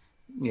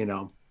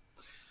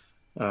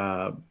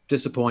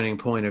 disappointing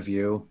point of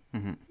view.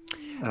 Mm-hmm.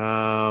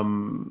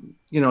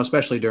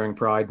 Especially during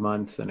Pride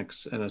Month and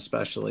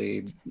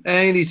especially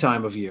any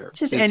time of year.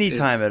 Just any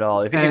time at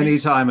all. Any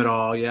time at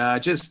all. Yeah.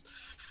 Just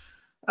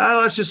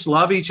let's just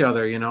love each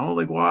other,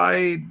 like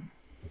why,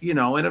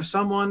 and if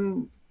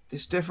someone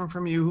is different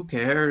from you, who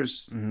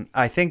cares? Mm-hmm.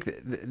 I think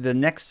the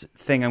next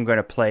thing I'm going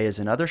to play is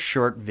another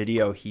short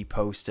video he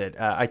posted.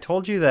 I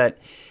told you that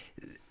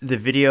the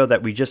video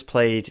that we just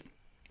played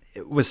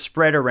was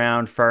spread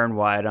around far and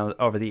wide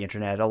over the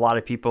internet. A lot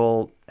of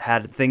people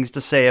had things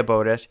to say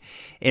about it.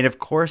 And of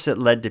course, it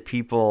led to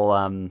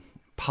people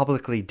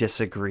publicly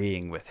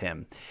disagreeing with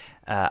him.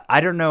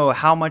 I don't know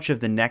how much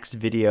of the next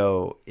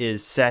video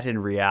is set in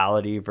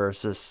reality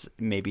versus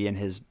maybe in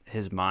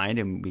his mind,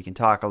 and we can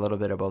talk a little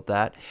bit about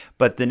that.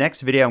 But the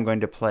next video I'm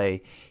going to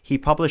play, he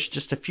published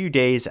just a few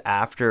days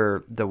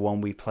after the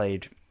one we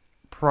played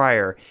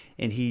prior,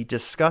 and he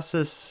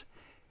discusses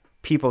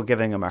people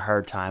giving him a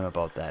hard time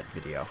about that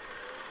video.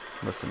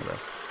 Listen to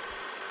this.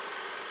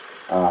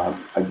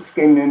 I just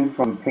came in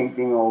from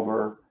painting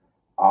over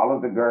all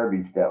of the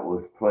garbage that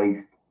was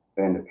placed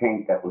and the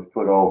paint that was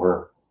put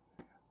over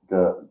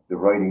the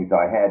writings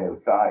I had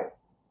outside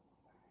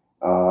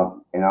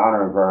in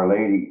honor of Our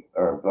Lady,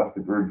 or Blessed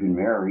Virgin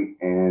Mary,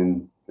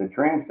 and the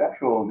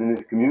transsexuals in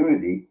this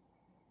community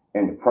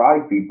and the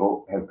pride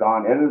people have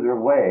gone out of their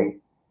way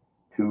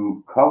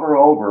to cover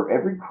over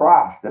every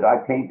cross that I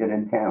painted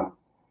in town.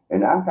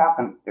 And I'm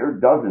talking, there are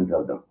dozens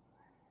of them.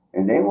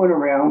 And they went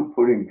around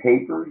putting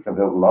papers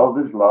about love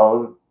is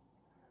love.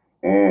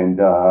 And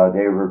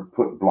they were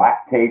put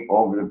black tape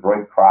over the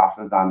bright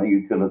crosses on the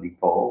utility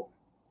poles.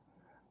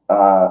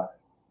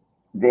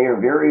 They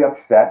are very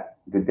upset.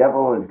 The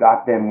devil has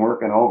got them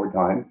working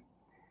overtime.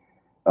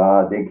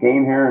 They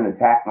came here and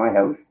attacked my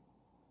house.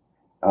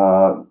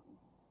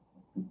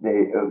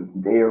 They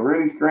are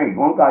really strange.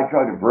 One guy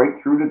tried to break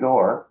through the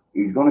door.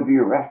 He's going to be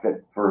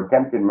arrested for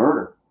attempted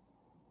murder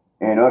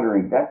and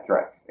uttering death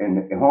threats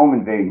and home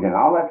invasion.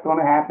 All that's going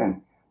to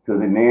happen to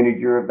the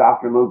manager of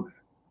Dr. Luke's.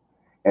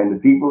 And the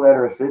people that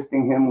are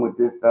assisting him with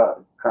this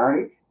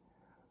carnage,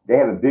 they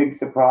have a big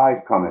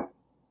surprise coming.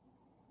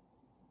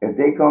 If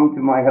they come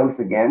to my house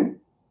again,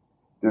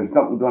 there's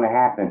something going to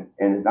happen,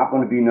 and it's not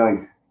going to be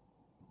nice.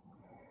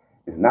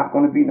 It's not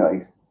going to be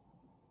nice.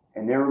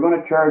 And they were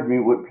going to charge me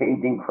with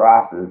painting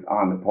crosses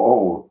on the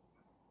poles.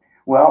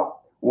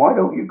 Well, why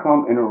don't you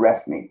come and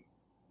arrest me?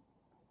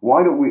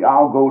 Why don't we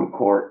all go to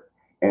court,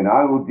 and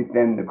I will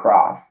defend the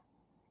cross,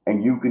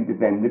 and you can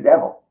defend the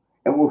devil,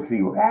 and we'll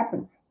see what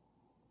happens.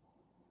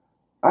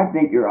 I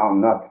think you're all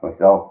nuts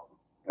myself.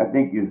 I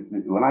think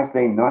when I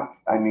say nuts,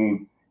 I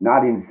mean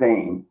not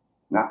insane,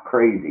 not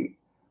crazy,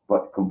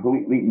 but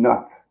completely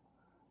nuts.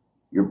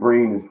 Your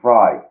brain is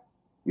fried.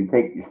 You're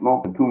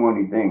smoking too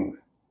many things.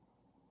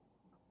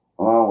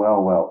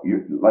 Oh, well.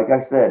 Like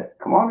I said,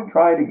 come on and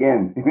try it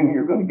again.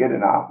 You're going to get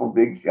an awful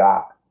big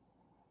shock.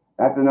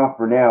 That's enough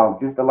for now,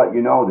 just to let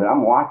you know that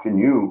I'm watching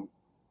you.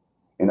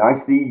 And I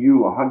see you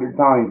 100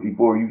 times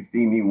before you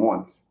see me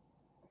once.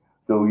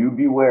 So you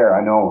beware.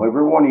 I know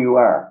every one of you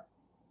are.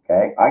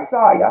 Okay? I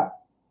saw ya.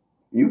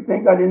 You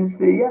think I didn't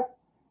see ya?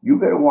 You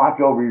better watch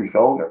over your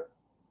shoulder.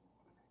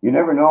 You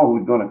never know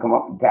who's going to come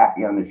up and tap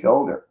you on the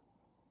shoulder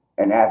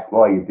and ask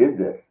why you did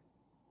this.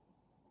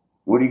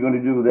 What are you going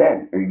to do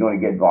then? Are you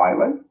going to get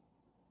violent?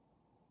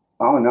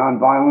 I'm a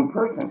non-violent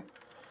person.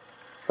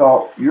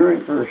 So you're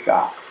in for a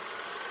shock.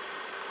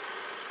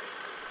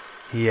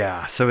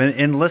 Yeah, so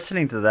in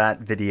listening to that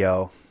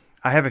video,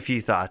 I have a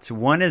few thoughts.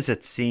 One is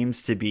it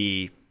seems to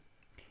be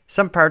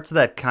some parts of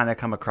that kind of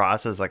come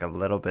across as like a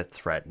little bit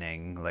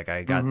threatening, like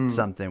I got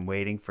something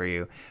waiting for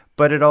you.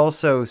 But it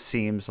also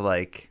seems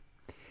like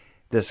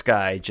this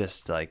guy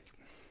just like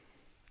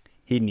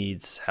he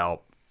needs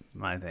help,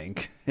 I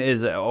think,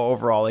 is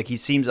overall. Like he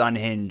seems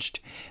unhinged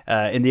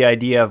in the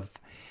idea of,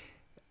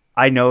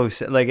 I know,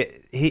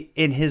 like he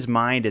in his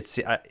mind,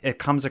 it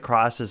comes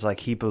across as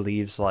like he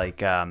believes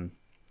like,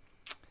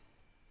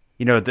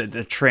 you know,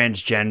 the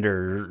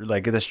transgender,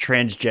 like this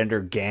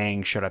transgender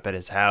gang showed up at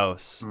his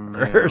house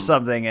or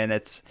something. And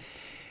it's,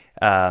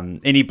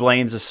 and he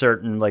blames a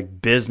certain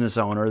like business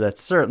owner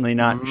that's certainly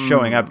not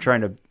showing up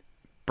trying to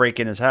break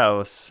in his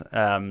house.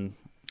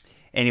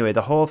 Anyway,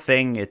 the whole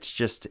thing,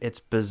 it's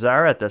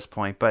bizarre at this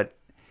point, but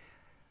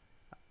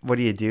what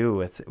do you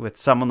do with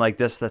someone like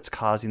this that's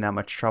causing that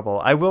much trouble?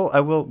 I will,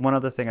 one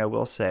other thing I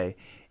will say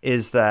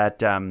is that,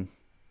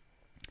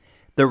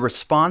 the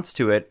response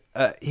to it,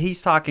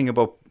 he's talking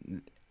about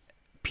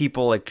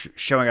people like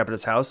showing up at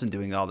his house and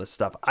doing all this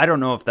stuff. I don't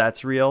know if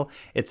that's real.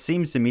 It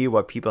seems to me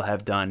what people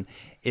have done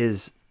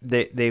is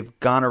they've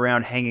gone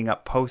around hanging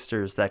up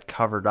posters that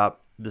covered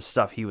up the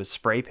stuff he was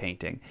spray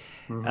painting.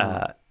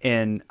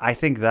 And I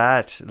think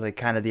that like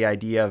kind of the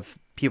idea of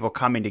people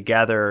coming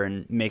together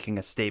and making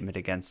a statement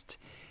against,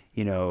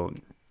 you know,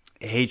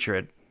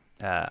 hatred.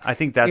 I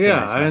think that's a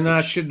nice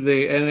message.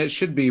 And it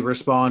should be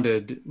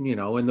responded, you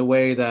know, in the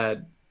way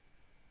that,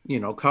 you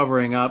know,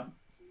 covering up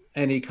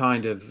any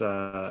kind of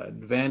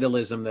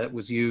vandalism that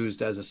was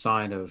used as a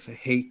sign of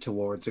hate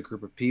towards a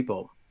group of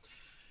people.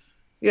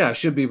 Yeah, it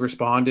should be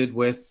responded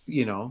with,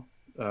 you know,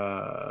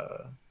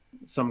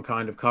 some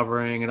kind of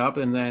covering it up,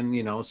 and then,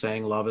 you know,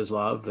 saying love is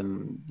love,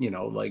 and, you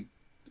know, like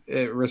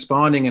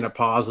responding in a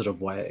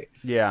positive way.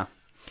 Yeah.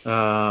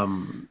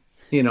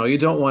 You know, you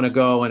don't want to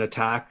go and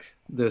attack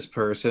this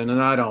person, and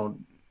I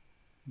don't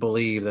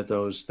believe that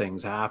those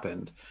things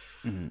happened.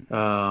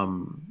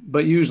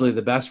 But usually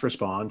the best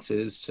response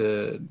is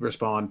to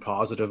respond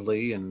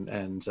positively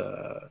and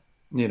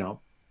you know,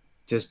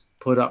 just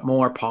put up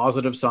more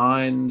positive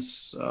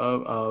signs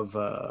of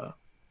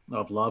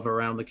love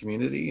around the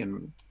community,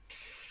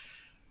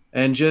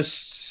 and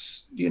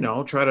just, you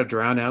know, try to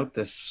drown out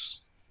this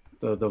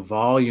the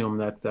volume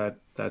that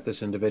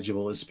this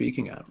individual is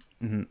speaking at.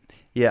 Mm-hmm.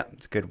 Yeah,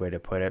 it's a good way to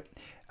put it.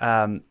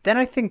 Then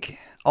I think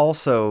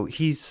also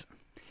he's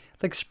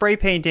like spray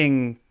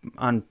painting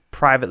on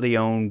privately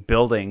owned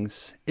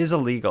buildings is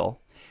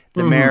illegal.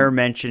 The mayor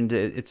mentioned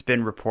it's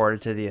been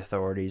reported to the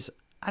authorities.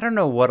 I don't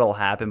know what'll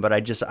happen, but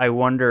I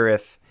wonder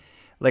if,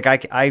 like,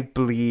 I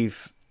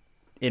believe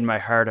in my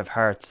heart of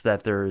hearts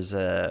that there's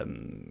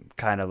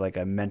kind of like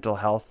a mental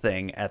health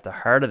thing at the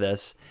heart of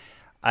this.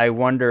 I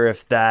wonder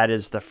if that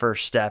is the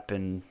first step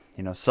in,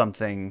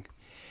 something,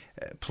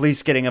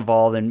 police getting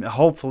involved, and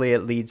hopefully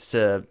it leads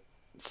to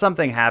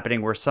something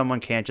happening where someone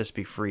can't just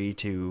be free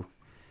to,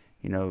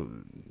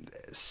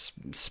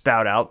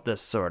 spout out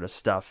this sort of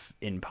stuff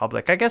in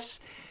public. I guess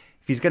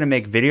if he's going to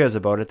make videos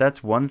about it,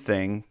 that's one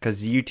thing,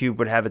 because YouTube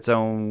would have its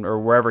own, or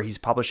wherever he's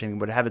publishing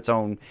would have its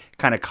own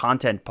kind of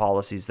content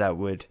policies that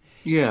would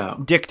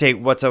dictate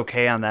what's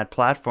okay on that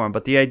platform.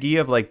 But the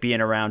idea of like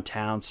being around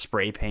town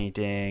spray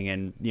painting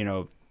and,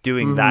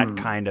 doing that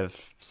kind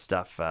of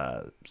stuff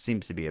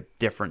seems to be a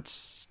different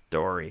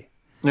story.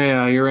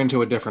 Yeah, you're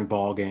into a different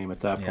ball game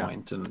at that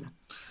point,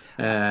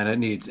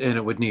 and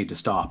it would need to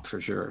stop for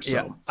sure. So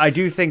yeah, I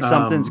do think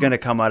something's going to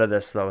come out of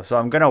this though. So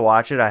I'm going to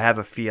watch it. I have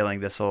a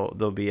feeling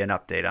there'll be an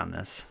update on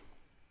this.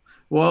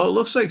 Well, it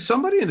looks like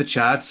somebody in the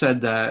chat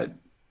said that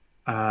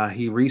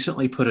he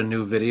recently put a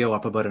new video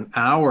up about an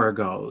hour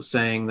ago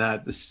saying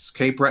that the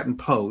Cape Breton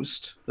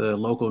Post, the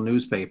local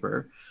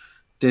newspaper,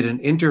 did an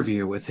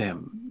interview with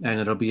him, and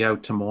it'll be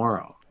out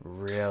tomorrow.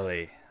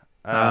 Really?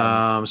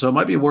 So it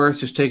might be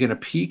worth just taking a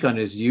peek on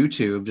his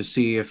YouTube to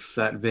see if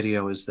that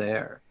video is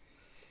there.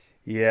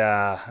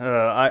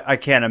 Yeah, I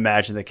can't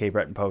imagine the Cape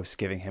Breton Post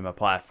giving him a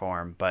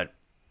platform, but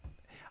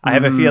I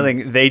have a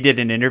feeling they did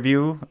an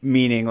interview,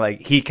 meaning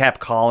like he kept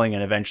calling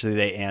and eventually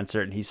they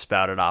answered and he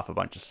spouted off a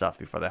bunch of stuff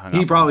before they hung up.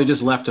 He probably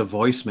just left a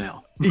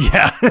voicemail.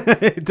 Yeah,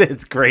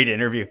 it's a great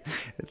interview.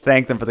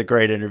 Thank them for the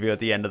great interview at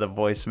the end of the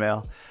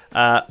voicemail.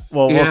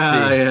 Well, we'll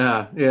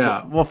see.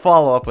 Yeah. We'll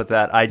follow up with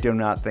that. I do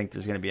not think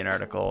there's going to be an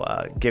article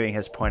giving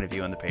his point of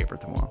view in the paper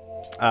tomorrow.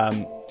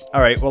 All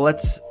right, well,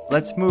 let's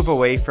move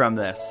away from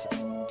this.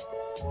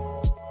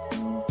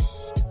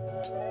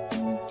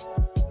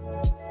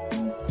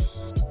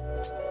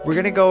 We're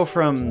going to go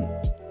from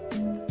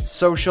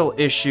social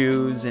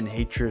issues and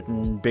hatred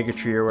and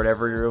bigotry or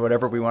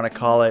whatever we want to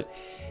call it,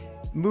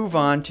 move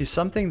on to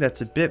something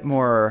that's a bit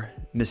more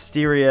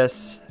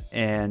mysterious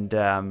and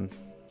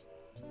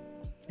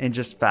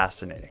just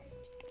fascinating.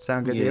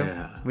 Sound good to you?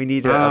 We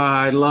need to...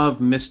 I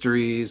love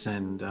mysteries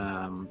and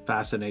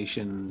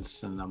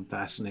fascinations, and I'm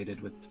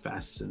fascinated with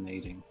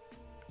fascinating.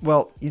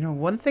 Well,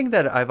 one thing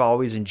that I've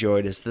always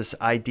enjoyed is this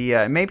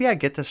idea, and maybe I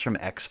get this from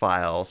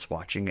X-Files,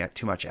 watching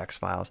too much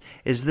X-Files,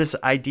 is this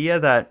idea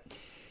that,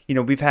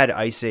 we've had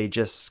ice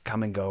ages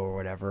come and go or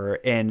whatever,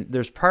 and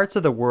there's parts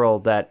of the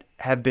world that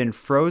have been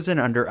frozen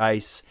under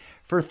ice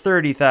for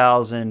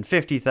 30,000,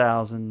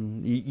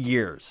 50,000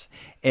 years,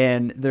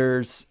 and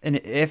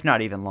if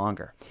not even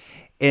longer.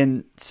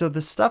 And so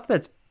the stuff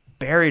that's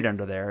buried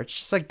under there, it's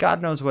just like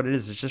God knows what it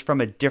is. It's just from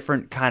a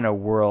different kind of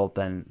world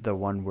than the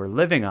one we're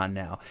living on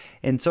now.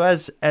 And so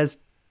as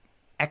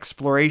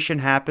exploration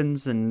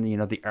happens in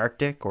the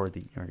Arctic or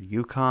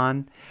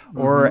Yukon,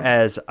 or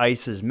as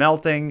ice is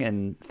melting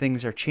and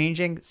things are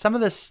changing, some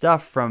of this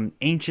stuff from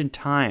ancient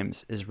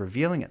times is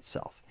revealing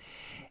itself.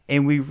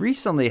 And we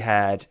recently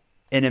had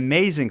an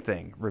amazing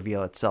thing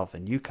reveal itself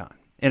in Yukon.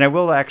 And I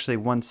will actually,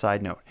 one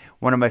side note,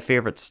 one of my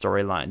favorite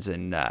storylines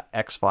in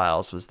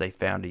X-Files was they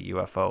found a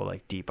UFO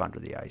like deep under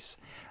the ice.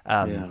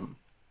 And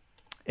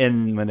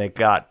when they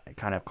got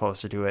kind of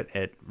closer to it,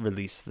 it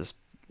released this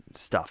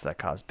stuff that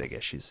caused big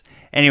issues.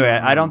 Anyway,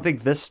 I don't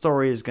think this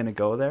story is going to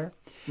go there.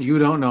 You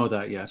don't know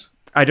that yet.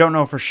 I don't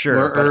know for sure.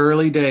 We're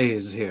early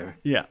days here.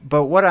 Yeah,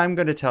 but what I'm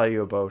going to tell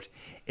you about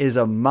is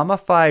a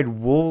mummified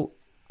woolly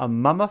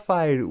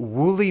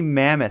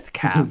mammoth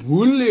calf.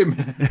 Woolly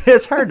mammoth.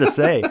 It's hard to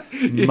say.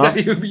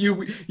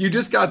 You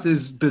just got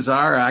this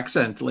bizarre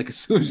accent like as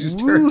soon as you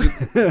started.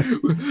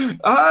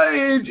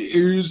 It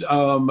is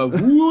a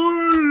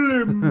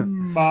woolly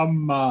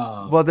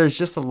mama. Well, there's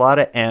just a lot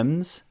of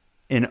M's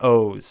and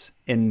O's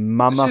in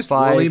mummified it's just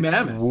woolly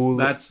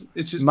mammoth.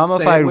 It's just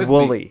mummified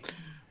woolly.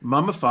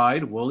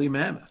 Mummified woolly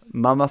mammoth.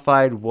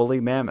 Mummified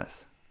woolly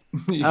mammoth.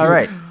 All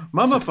right.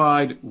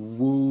 Mummified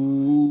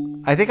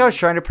woo. I think I was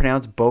trying to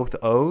pronounce both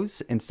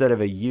O's instead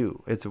of a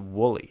U. It's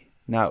woolly,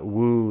 not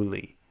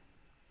woolly.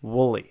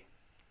 Woolly.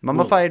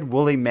 Mummified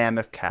woolly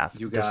mammoth calf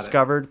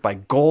discovered by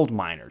gold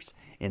miners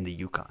in the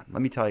Yukon.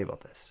 Let me tell you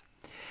about this.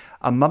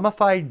 A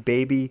mummified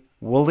baby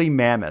woolly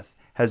mammoth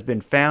has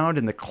been found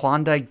in the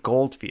Klondike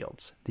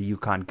goldfields, the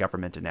Yukon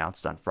government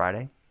announced on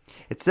Friday.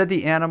 It said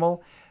the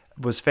animal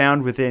was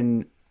found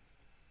within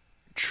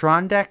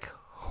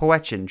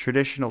Trondheim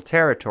traditional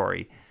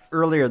territory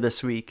earlier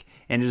this week,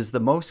 and it is the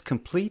most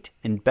complete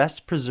and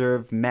best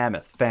preserved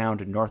mammoth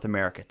found in North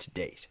America to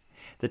date.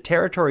 The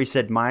territory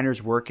said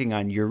miners working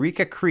on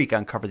Eureka Creek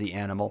uncovered the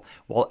animal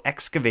while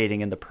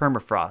excavating in the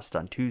permafrost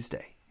on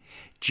Tuesday.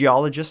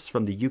 Geologists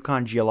from the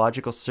Yukon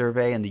Geological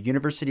Survey and the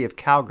University of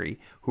Calgary,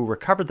 who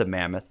recovered the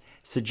mammoth,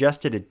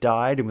 suggested it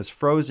died and was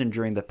frozen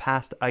during the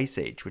past ice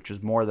age, which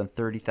was more than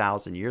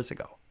 30,000 years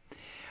ago.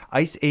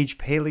 Ice Age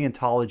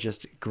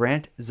paleontologist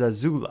Grant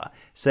Zazula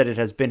said it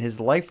has been his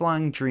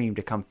lifelong dream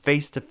to come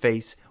face to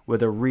face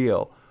with a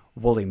real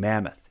woolly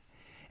mammoth,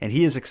 and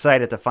he is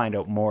excited to find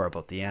out more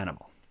about the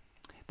animal.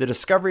 The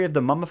discovery of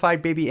the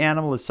mummified baby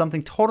animal is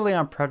something totally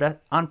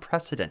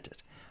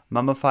unprecedented.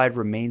 Mummified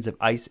remains of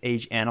Ice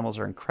Age animals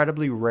are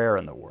incredibly rare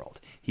in the world,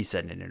 he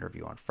said in an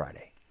interview on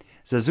Friday.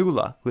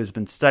 Zazula, who has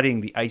been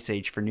studying the Ice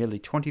Age for nearly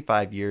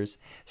 25 years,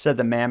 said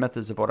the mammoth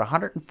is about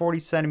 140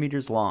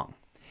 centimeters long.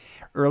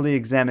 Early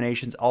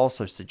examinations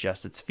also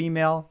suggest it's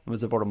female and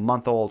was about a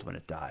month old when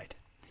it died.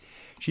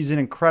 She's an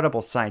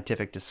incredible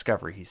scientific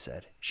discovery, he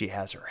said. She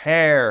has her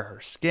hair, her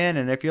skin,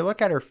 and if you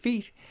look at her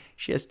feet,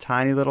 she has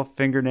tiny little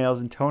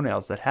fingernails and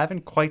toenails that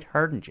haven't quite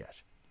hardened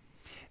yet.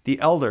 The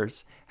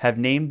elders have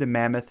named the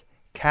mammoth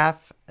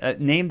calf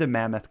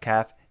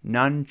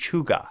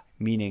Nunchuga,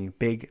 meaning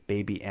big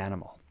baby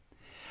animal.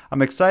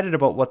 I'm excited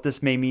about what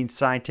this may mean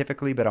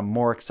scientifically, but I'm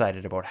more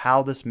excited about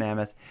how this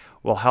mammoth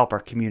will help our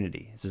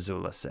community,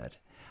 Zazula said.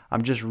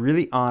 I'm just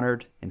really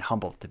honored and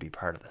humbled to be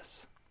part of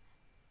this.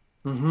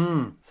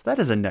 Mm-hmm. So that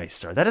is a nice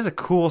story. That is a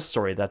cool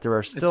story that there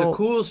are still... It's a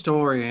cool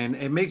story, and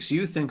it makes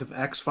you think of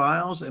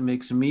X-Files. It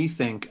makes me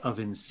think of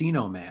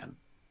Encino Man.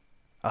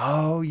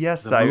 Oh,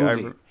 yes. The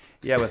movie.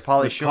 Yeah, with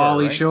Pauly Shore.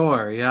 Pauly right?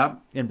 Shore, yep.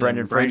 And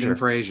Brendan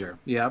Fraser.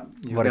 Yep.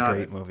 What a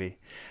great movie.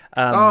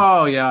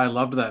 Oh, yeah, I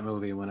loved that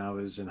movie when I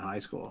was in high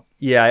school.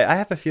 Yeah, I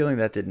have a feeling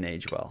that didn't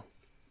age well.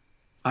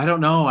 I don't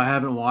know. I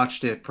haven't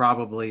watched it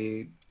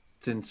probably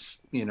since,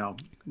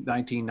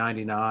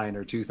 1999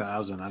 or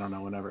 2000. I don't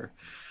know, whenever.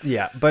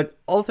 Yeah, but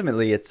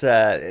ultimately it's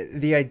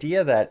the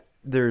idea that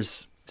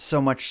there's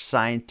so much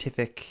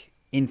scientific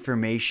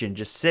information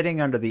just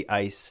sitting under the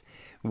ice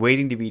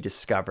waiting to be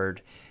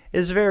discovered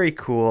is very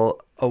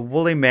cool. A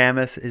woolly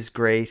mammoth is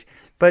great,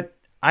 but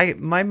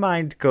my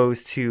mind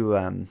goes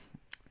to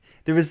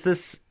there was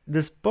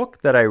this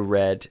book that I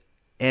read,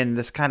 and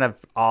this kind of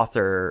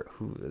author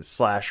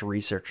 /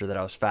 researcher that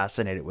I was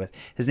fascinated with.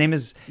 His name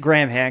is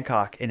Graham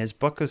Hancock, and his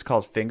book was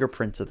called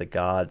Fingerprints of the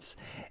Gods.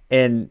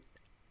 And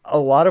a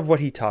lot of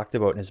what he talked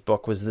about in his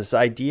book was this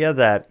idea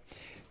that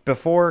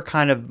before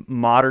kind of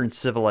modern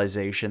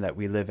civilization that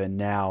we live in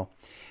now,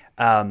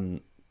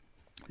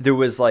 there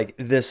was like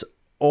this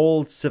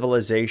old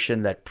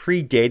civilization that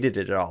predated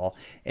it all.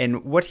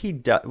 And what he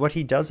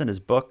does in his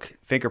book,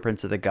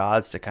 Fingerprints of the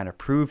Gods, to kind of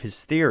prove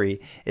his theory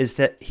is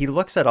that he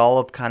looks at all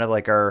of kind of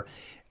like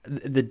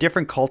the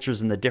different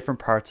cultures in the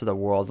different parts of the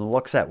world and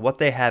looks at what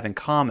they have in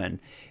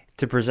common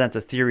to present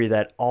the theory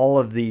that all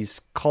of these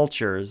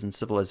cultures and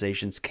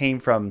civilizations came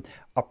from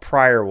a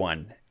prior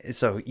one.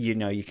 So,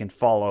 you can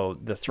follow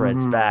the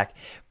threads back.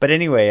 But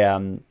anyway,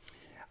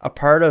 a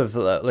part of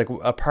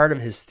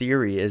his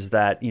theory is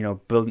that,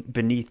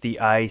 beneath the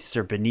ice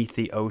or beneath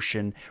the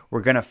ocean,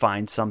 we're going to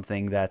find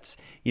something that's,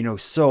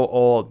 so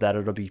old that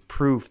it'll be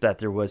proof that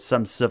there was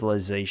some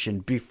civilization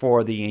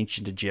before the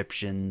ancient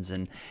Egyptians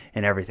and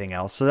everything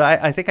else. So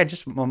I think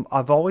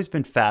I've always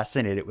been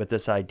fascinated with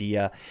this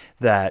idea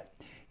that,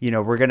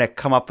 we're going to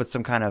come up with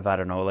some kind of, I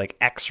don't know, like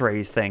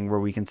X-ray thing where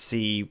we can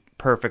see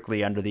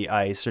perfectly under the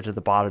ice or to the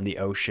bottom of the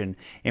ocean.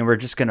 And we're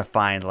just going to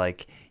find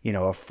like,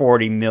 a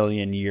 40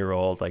 million year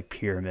old like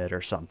pyramid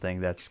or something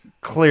that's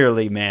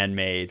clearly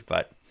man-made.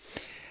 But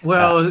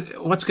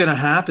what's going to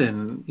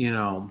happen,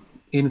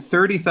 in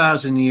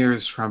 30,000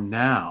 years from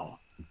now,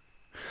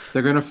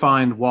 they're going to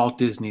find Walt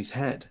Disney's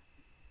head.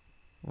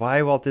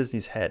 Why Walt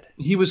Disney's head?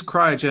 He was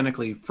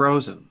cryogenically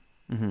frozen.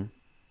 Mm-hmm.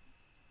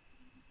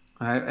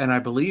 I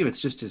believe it's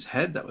just his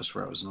head that was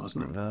frozen,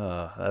 wasn't it?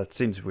 That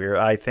seems weird.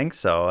 I think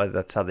so.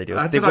 That's how they do it.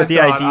 That's what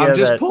I thought. I'm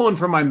just pulling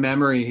from my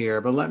memory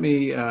here, but let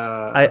me...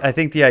 I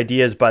think the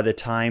idea is by the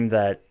time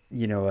that,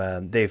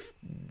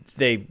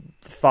 they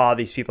thaw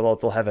these people out,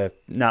 they'll have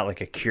not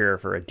like a cure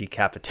for a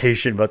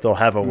decapitation, but they'll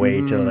have a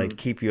way to like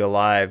keep you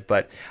alive.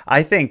 But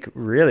I think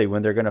really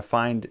when they're going to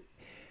find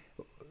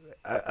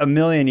a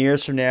million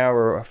years from now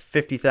or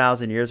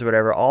 50,000 years or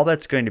whatever, all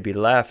that's going to be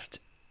left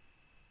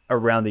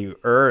around the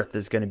earth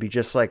is going to be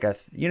just like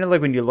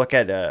like when you look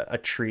at a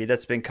tree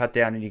that's been cut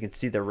down and you can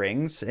see the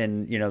rings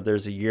and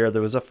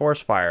there was a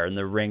forest fire and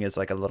the ring is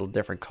like a little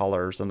different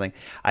color or something.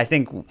 I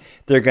think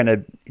they're going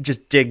to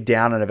just dig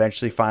down and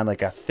eventually find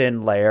like a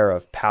thin layer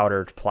of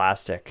powdered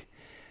plastic,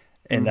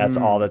 and that's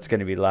all that's going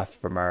to be left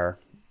from our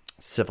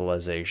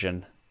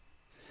civilization.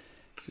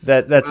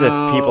 That's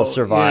if people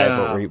survive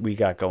what we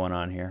got going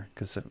on here,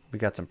 because we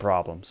got some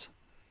problems.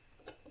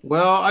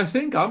 Well, I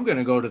think I'm going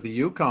to go to the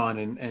Yukon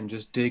and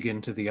just dig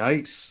into the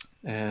ice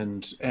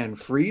and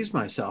freeze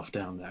myself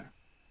down there.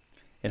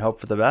 And hope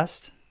for the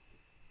best?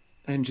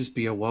 And just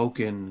be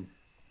awoken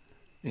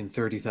in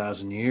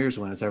 30,000 years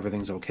when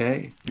everything's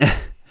okay.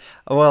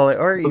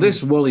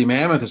 This woolly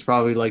mammoth is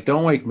probably like,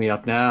 don't wake me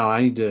up now.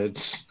 I need to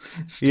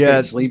stay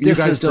asleep. You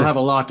guys still have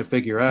a lot to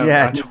figure out.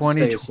 Yeah, I need to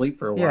stay asleep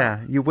for a while. Yeah,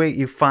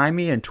 you find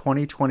me in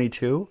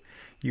 2022.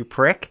 You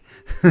prick.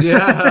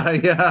 Yeah.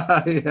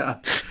 Yeah.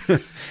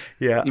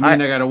 You mean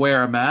I got to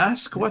wear a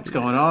mask? What's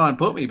going on?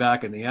 Put me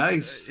back in the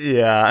ice.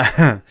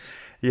 Yeah.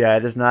 Yeah,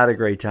 it is not a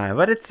great time,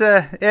 but it's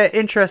a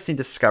interesting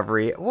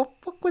discovery. What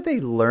would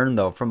they learn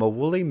though from a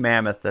woolly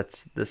mammoth?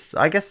 That's this.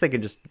 I guess they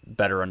could just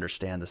better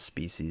understand the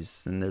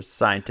species, and there's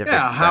scientific.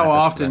 Yeah. How benefits to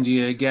often that. do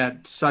you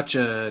get such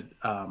a,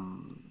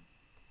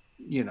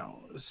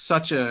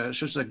 such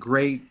a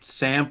great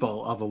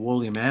sample of a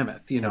woolly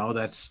mammoth?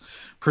 That's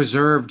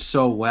preserved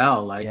so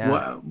well. Like,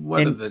 Yeah.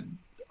 what are the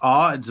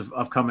odds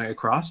of coming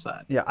across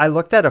that? Yeah, I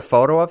looked at a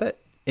photo of it,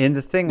 and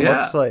the thing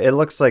Yeah.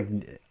 looks like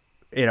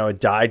it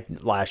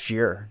died last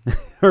year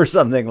or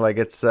something. Like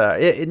it's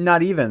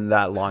not even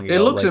that long ago. It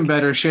looks like, in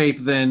better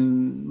shape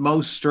than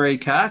most stray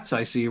cats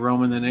I see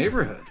roaming the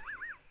neighborhood.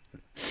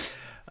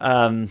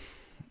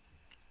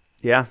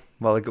 Yeah,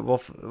 well,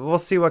 we'll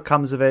see what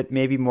comes of it.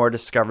 Maybe more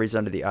discoveries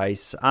under the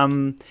ice.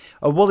 A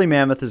woolly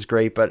mammoth is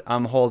great, but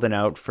I'm holding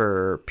out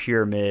for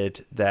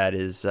pyramid that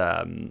is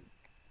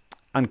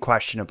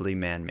unquestionably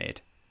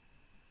man-made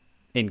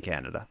in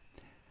Canada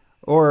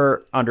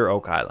or under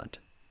Oak Island.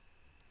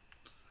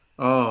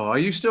 Oh, are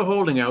you still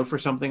holding out for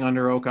something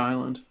under Oak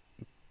Island?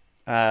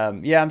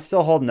 Yeah, I'm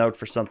still holding out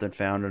for something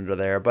found under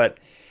there, but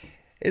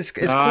it's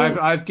cool.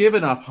 I've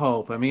given up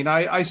hope. I mean,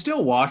 I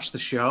still watch the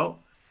show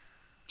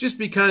just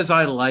because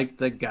I like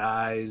the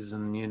guys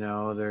and,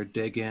 they're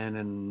digging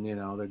and,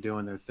 they're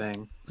doing their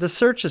thing. The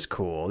search is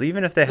cool,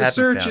 even if they The haven't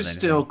search found is anything.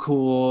 still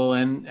cool.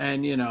 And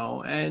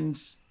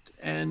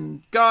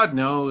God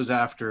knows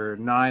after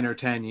 9 or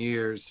 10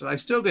 years, I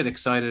still get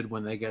excited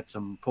when they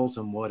pull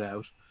some wood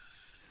out.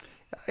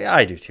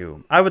 I do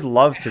too. I would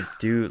love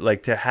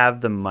to have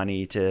the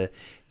money to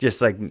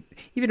just even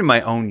in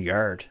my own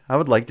yard. I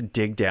would like to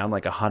dig down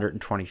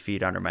 120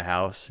 feet under my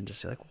house and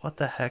just be like, what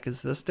the heck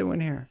is this doing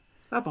here?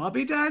 A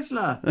Bobby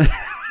Dazzler.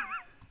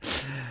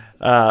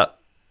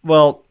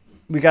 Well,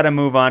 we got to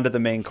move on to the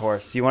main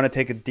course. You want to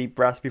take a deep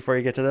breath before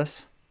you get to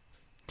this?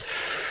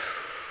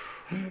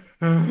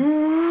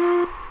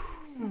 I'm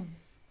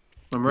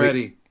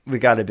ready. We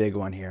got a big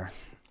one here.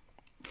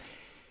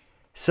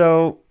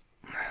 So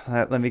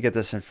let me get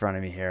this in front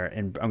of me here,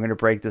 and I'm going to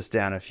break this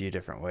down a few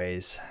different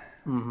ways.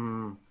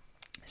 Mm-hmm.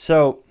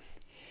 So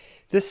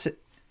this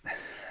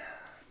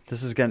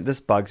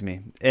bugs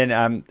me,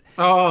 and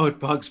Oh, it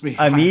bugs me.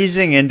 I'm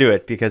easing into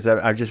it because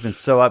I've just been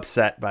so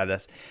upset by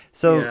this.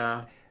 So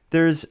Yeah.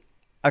 there's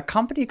a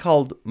company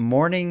called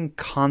Morning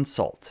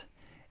Consult,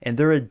 and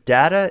they're a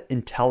data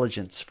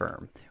intelligence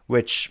firm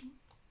which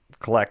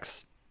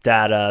collects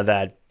data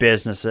that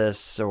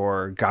businesses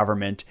or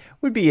government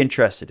would be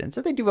interested in. So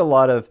they do a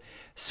lot of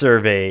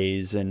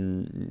surveys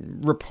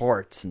and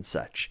reports and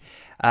such.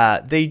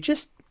 They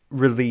just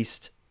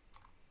released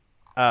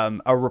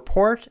a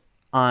report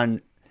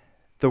on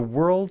the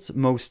world's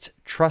most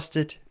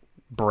trusted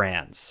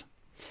brands.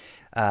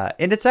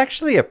 And it's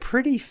actually a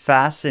pretty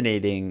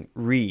fascinating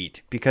read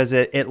because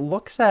it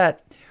looks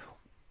at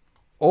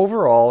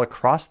overall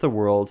across the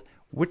world,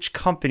 which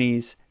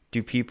companies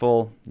do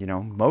people,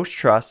 most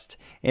trust?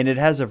 And it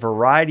has a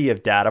variety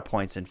of data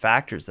points and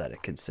factors that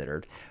it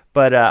considered.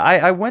 But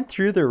I went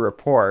through the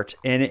report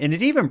and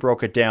it even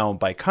broke it down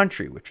by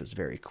country, which was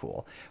very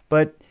cool.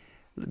 But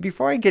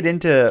before I get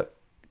into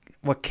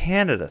what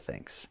Canada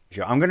thinks,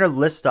 I'm going to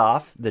list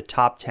off the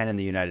top 10 in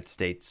the United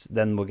States.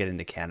 Then we'll get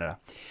into Canada.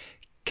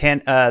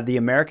 The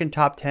American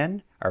top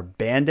 10 are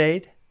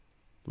Band-Aid,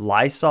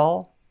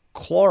 Lysol,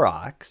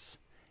 Clorox,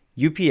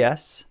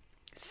 UPS,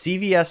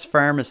 CVS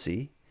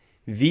Pharmacy,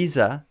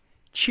 Visa,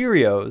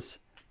 Cheerios,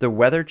 The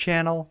Weather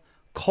Channel,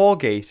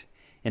 Colgate,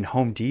 and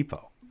Home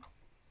Depot.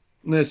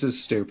 This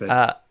is stupid.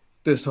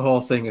 This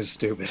whole thing is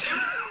stupid.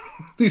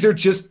 They're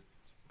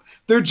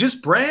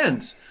just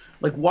brands.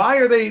 Like, why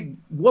are they,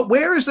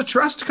 where is the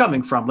trust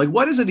coming from? Like,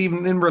 what is it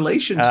even in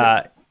relation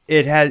to?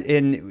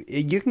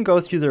 You can go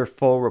through their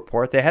full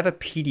report. They have a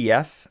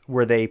PDF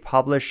where they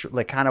publish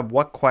kind of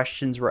what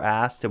questions were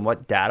asked and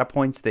what data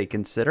points they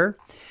consider.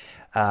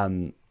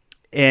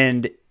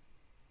 And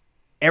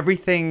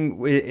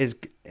everything is,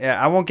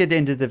 I won't get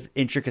into the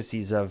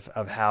intricacies of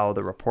how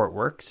the report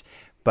works,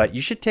 but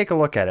you should take a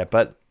look at it.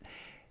 But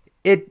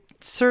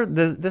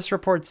this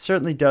report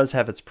certainly does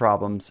have its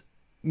problems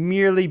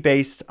merely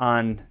based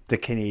on the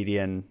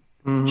Canadian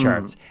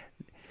charts.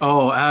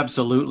 Oh,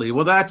 absolutely.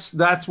 Well,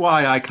 that's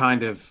why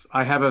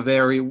I have a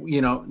very,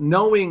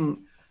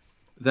 knowing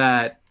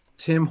that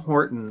Tim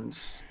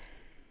Hortons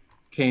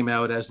came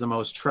out as the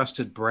most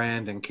trusted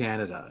brand in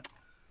Canada.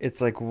 It's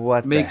like,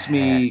 what makes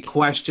me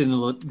question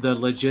the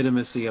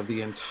legitimacy of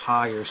the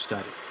entire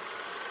study.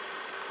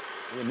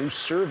 A new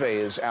survey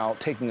is out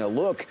taking a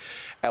look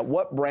at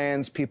what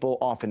brands people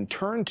often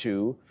turn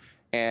to,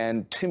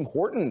 and Tim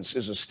Hortons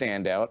is a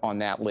standout on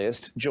that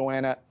list.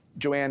 Joanne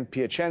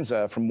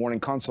Piacenza from Morning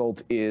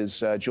Consult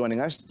is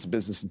joining us. It's a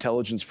business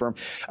intelligence firm.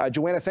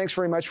 Joanna, thanks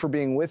very much for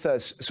being with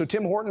us. So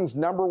Tim Hortons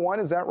 #1,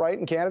 is that right,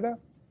 in Canada?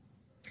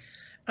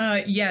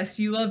 Yes,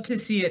 you love to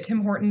see it.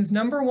 Tim Hortons,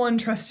 #1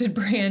 trusted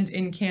brand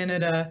in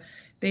Canada.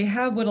 they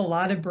have what a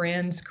lot of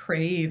brands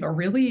crave, a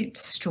really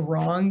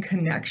strong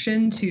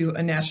connection to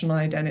a national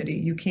identity.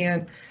 You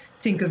can't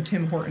think of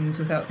Tim Hortons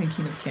without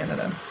thinking of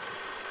Canada.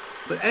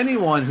 But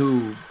anyone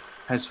who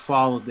has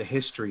followed the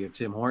history of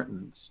Tim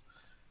Hortons,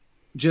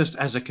 just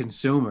as a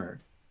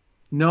consumer,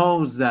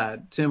 knows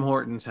that Tim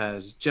Hortons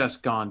has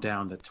just gone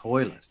down the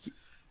toilet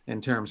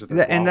in terms of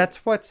their And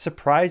that's what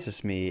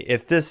surprises me.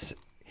 If this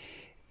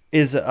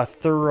is a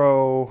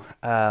thorough,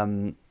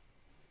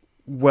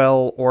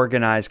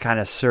 well-organized kind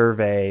of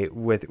survey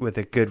with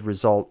a good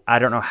result, I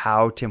don't know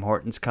how Tim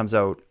Hortons comes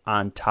out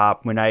on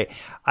top. When I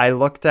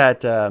looked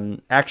at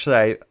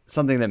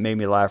something that made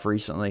me laugh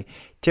recently,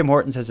 Tim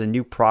Hortons has a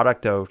new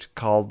product out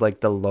called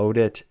like the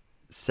loaded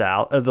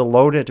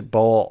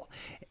bowl,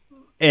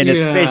 and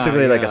it's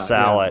basically like a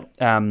salad.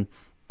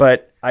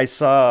 But I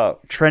saw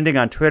trending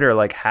on Twitter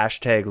like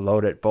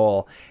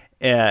 #loadedbowl,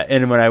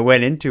 and when I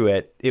went into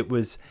it, it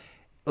was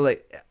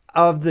like,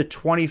 of the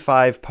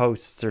 25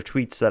 posts or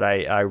tweets that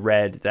I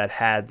read that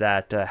had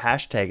that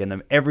hashtag in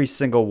them, every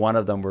single one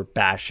of them were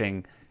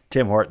bashing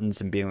Tim Hortons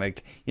and being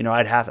like,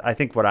 I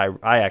think what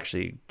I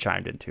actually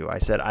chimed into, I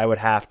said I would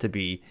have to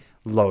be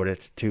loaded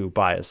to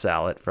buy a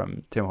salad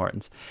from Tim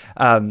Hortons.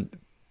 Tim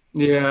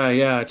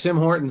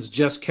Hortons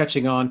just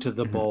catching on to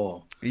the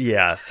bowl.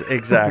 Yes,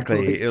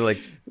 exactly. Like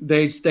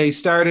they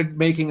started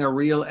making a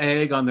real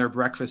egg on their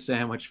breakfast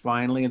sandwich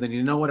finally, and then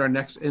you know what our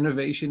next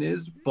innovation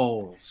is?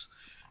 Bowls.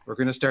 We're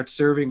going to start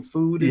serving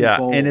food in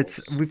bowls.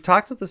 And we've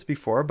talked about this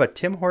before, but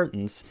Tim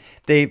Hortons,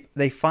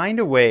 they find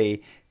a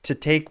way to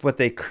take what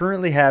they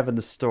currently have in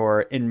the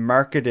store and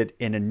market it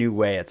in a new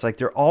way. It's like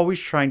they're always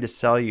trying to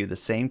sell you the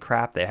same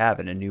crap they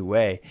have in a new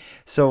way.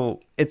 So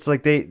it's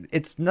like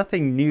it's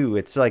nothing new.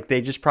 It's like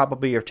they just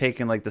probably are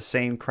taking like the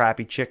same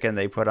crappy chicken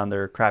they put on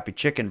their crappy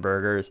chicken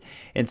burgers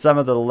and some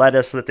of the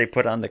lettuce that they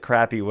put on the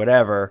crappy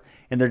whatever,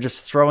 and they're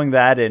just throwing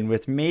that in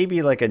with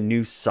maybe like a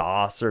new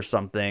sauce or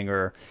something,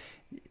 or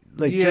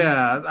like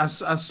a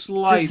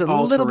slight just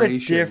a little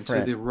bit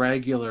different to the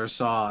regular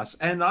sauce.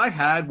 And I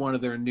had one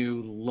of their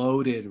new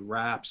loaded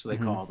wraps, they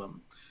call them,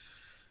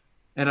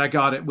 and I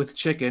got it with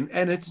chicken,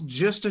 and it's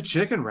just a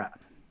chicken wrap.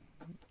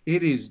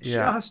 It is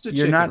just a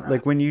chicken wrap.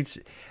 Like when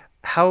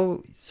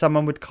how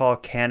someone would call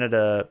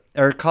Canada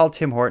or call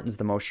Tim Hortons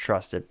the most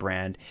trusted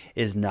brand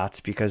is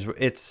nuts, because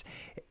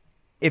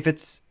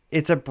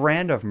it's a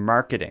brand of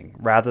marketing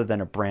rather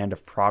than a brand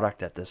of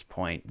product at this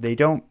point. They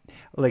don't,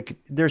 like,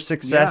 their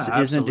success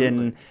isn't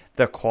in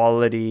the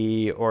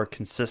quality or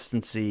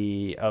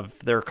consistency of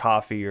their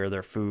coffee or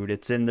their food.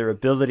 It's in their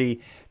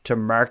ability to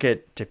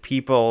market to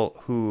people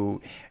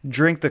who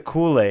drink the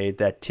Kool-Aid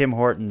that Tim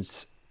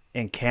Hortons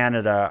in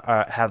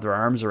Canada have their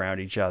arms around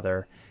each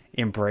other,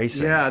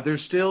 embracing. Yeah,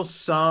 there's still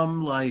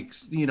some,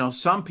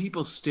 some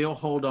people still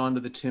hold on to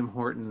the Tim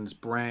Hortons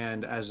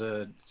brand as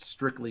a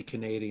strictly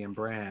Canadian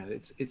brand.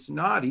 It's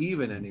not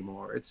even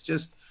anymore. It's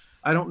just,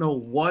 I don't know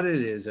what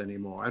it is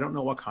anymore. I don't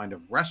know what kind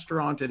of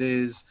restaurant it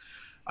is.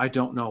 I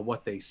don't know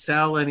what they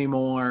sell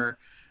anymore.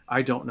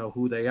 I don't know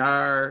who they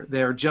are.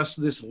 They're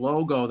just this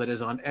logo that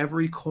is on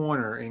every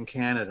corner in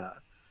Canada.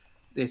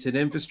 It's an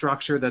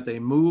infrastructure that they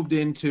moved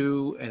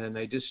into, and then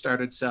they just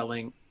started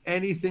selling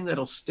anything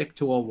that'll stick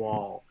to a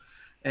wall.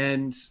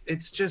 And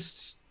it's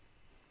just,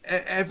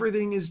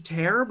 everything is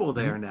terrible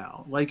there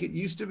now. Like, it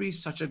used to be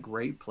such a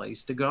great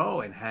place to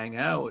go and hang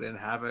out and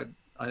have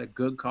a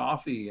good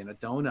coffee and a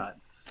donut.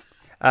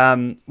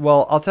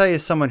 Well, I'll tell you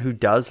someone who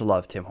does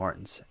love Tim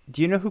Hortons.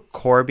 Do you know who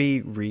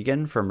Corby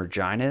Regan from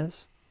Regina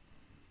is?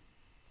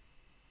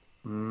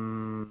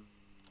 No,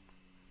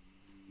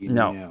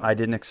 I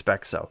didn't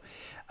expect so.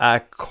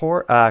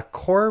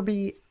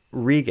 Corby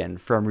Regan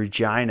from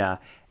Regina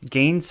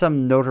gained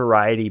some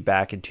notoriety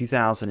back in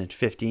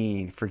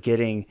 2015 for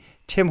getting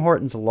Tim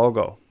Hortons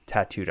logo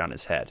tattooed on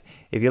his head.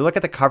 If you look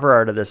at the cover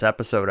art of this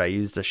episode, I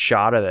used a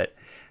shot of it.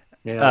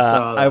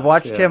 I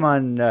watched him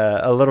on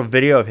a little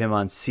video of him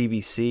on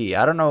CBC.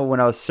 I don't know,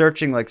 when I was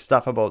searching like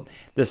stuff about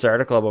this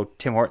article about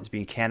Tim Hortons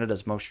being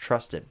Canada's most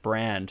trusted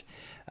brand,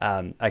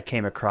 I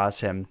came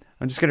across him.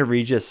 I'm just going to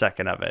read you a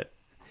second of it.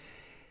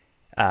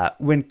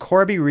 When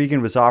Corby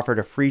Regan was offered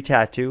a free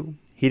tattoo,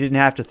 he didn't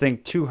have to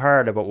think too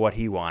hard about what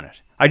he wanted.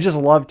 I just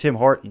love Tim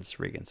Hortons,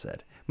 Regan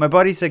said. My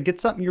buddy said, get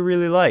something you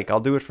really like. I'll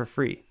do it for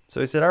free. So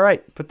he said, all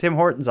right, put Tim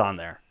Hortons on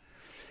there.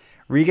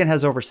 Regan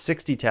has over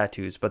 60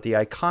 tattoos, but the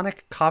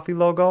iconic coffee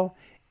logo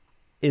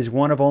is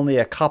one of only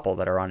a couple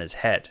that are on his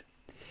head.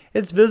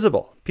 It's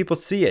visible. People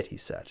see it, he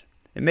said.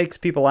 It makes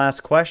people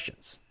ask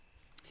questions.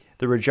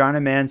 The Regina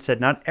man said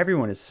not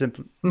everyone is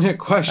simply...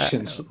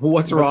 Questions.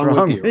 What's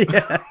wrong with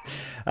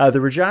you?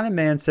 The Regina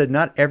man said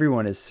not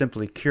everyone is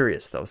simply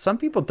curious, though. Some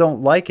people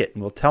don't like it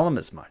and will tell him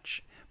as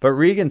much. But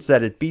Regan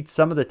said it beats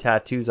some of the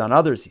tattoos on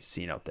others he's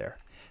seen out there.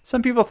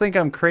 Some people think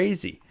I'm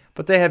crazy,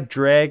 but they have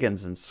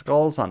dragons and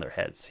skulls on their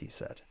heads, he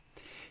said.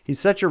 He's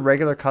such a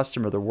regular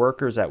customer, the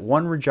workers at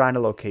one Regina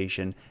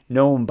location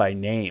know him by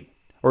name,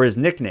 or his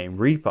nickname,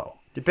 Repo.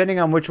 Depending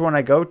on which one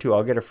I go to,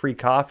 I'll get a free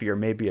coffee or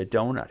maybe a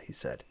donut, he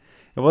said.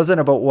 It wasn't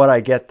about what I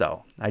get,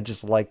 though. I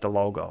just like the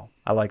logo.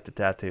 I like the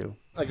tattoo.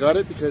 I got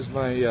it because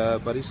my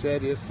buddy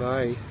said if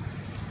I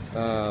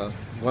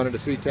wanted a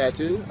free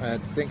tattoo,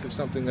 I'd think of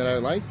something that I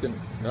liked, and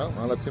well,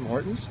 I love Tim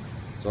Hortons,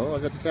 so I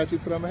got the tattoo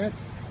put on my head.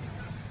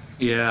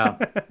 Yeah.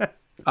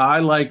 I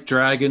like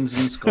dragons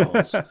and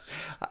skulls.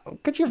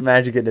 Could you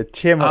imagine getting a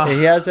Tim?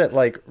 He has it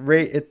like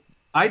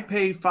I'd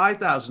pay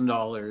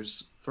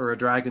 $5,000 for a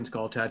dragon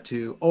skull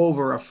tattoo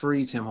over a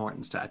free Tim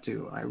Hortons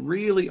tattoo. I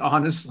really,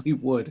 honestly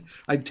would.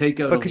 I'd take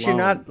out because you're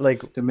not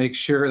like to make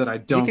sure that I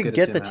don't. You could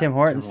get the Tim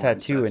Hortons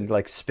tattoo and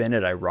like spin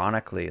it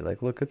ironically.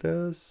 Like, look at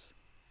this.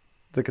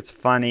 Look, it's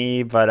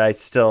funny, but I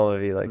still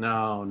would be like,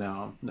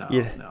 no.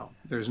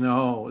 There's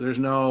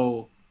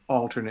no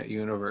alternate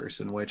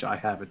universe in which I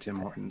have a Tim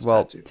Hortons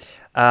tattoo.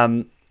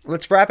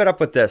 Let's wrap it up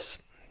with this.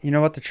 You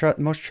know what? The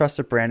most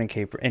trusted brand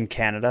in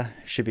Canada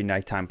should be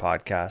Nighttime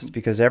Podcast,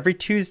 because every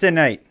Tuesday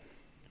night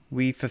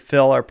we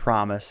fulfill our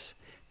promise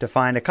to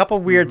find a couple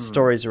weird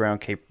stories around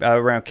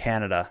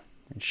Canada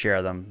and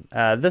share them.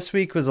 This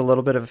week was a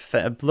little bit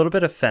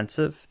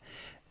offensive,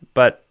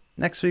 but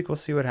next week we'll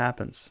see what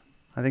happens.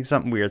 I think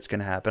something weird's going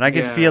to happen. I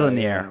can feel it in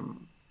the air.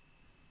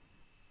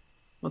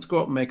 Let's go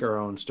out and make our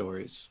own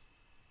stories.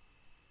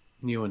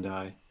 You and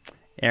I.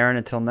 Aaron,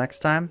 until next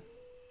time.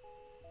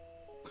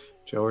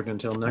 Jordan,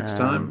 until next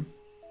time.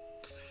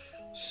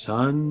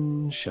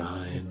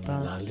 Sunshine,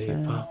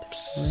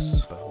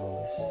 lollipops,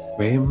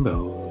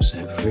 rainbows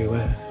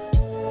everywhere.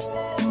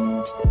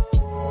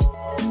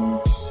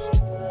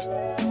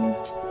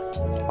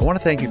 I want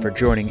to thank you for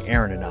joining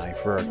Aaron and I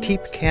for our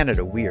Keep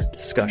Canada Weird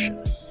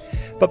discussion.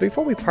 But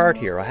before we part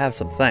here, I have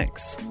some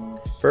thanks.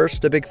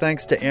 First, a big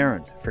thanks to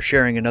Aaron for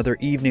sharing another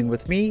evening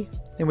with me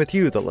and with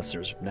you, the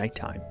listeners of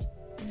Nighttime.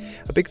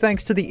 A big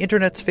thanks to the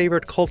internet's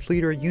favorite cult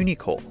leader,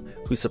 Unicole,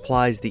 who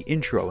supplies the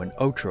intro and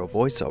outro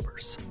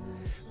voiceovers.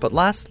 But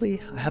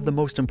lastly, I have the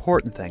most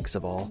important thanks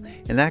of all,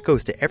 and that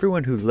goes to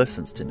everyone who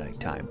listens to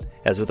Nighttime,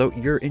 as without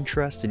your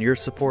interest and your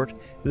support,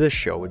 this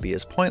show would be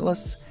as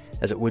pointless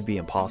as it would be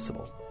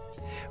impossible.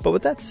 But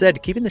with that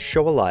said, keeping the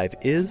show alive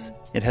is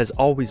and has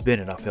always been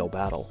an uphill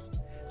battle.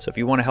 So if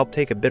you want to help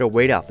take a bit of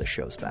weight off the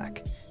show's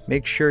back,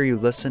 make sure you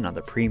listen on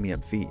the premium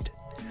feed.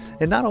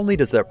 And not only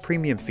does the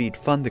premium feed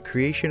fund the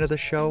creation of the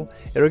show,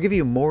 it'll give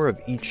you more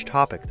of each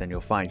topic than you'll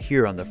find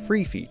here on the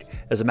free feed,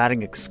 as I'm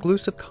adding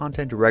exclusive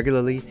content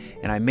regularly,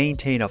 and I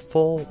maintain a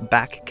full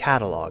back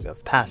catalog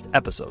of past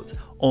episodes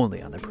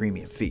only on the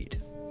premium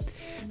feed.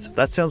 So if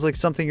that sounds like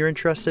something you're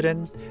interested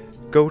in,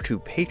 go to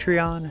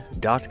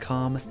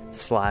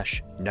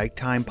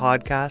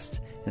patreon.com/nighttimepodcast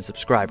and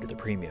subscribe to the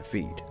premium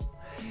feed.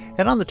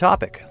 And on the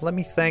topic, let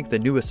me thank the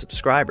newest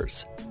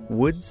subscribers,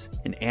 Woods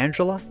and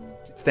Angela.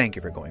 Thank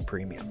you for going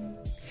premium.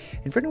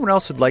 And for anyone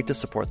else who'd like to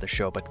support the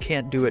show but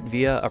can't do it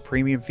via a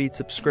premium feed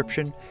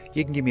subscription,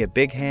 you can give me a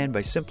big hand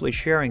by simply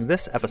sharing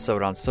this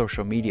episode on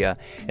social media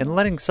and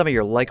letting some of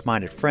your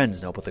like-minded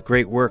friends know about the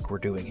great work we're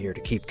doing here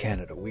to keep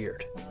Canada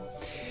weird.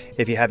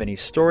 If you have any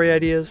story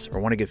ideas or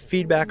want to give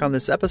feedback on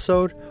this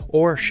episode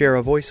or share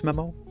a voice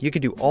memo, you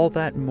can do all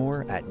that and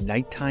more at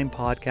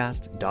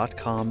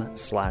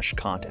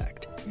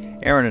nighttimepodcast.com/contact.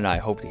 Aaron and I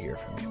hope to hear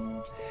from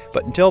you.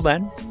 But until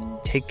then,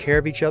 take care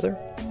of each other,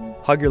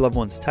 hug your loved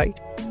ones tight,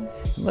 and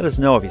let us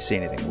know if you see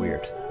anything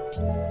weird.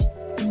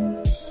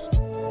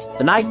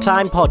 The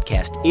Nighttime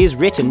Podcast is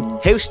written,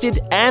 hosted,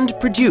 and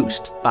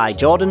produced by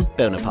Jordan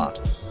Bonaparte.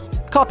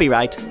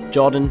 Copyright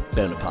Jordan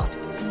Bonaparte.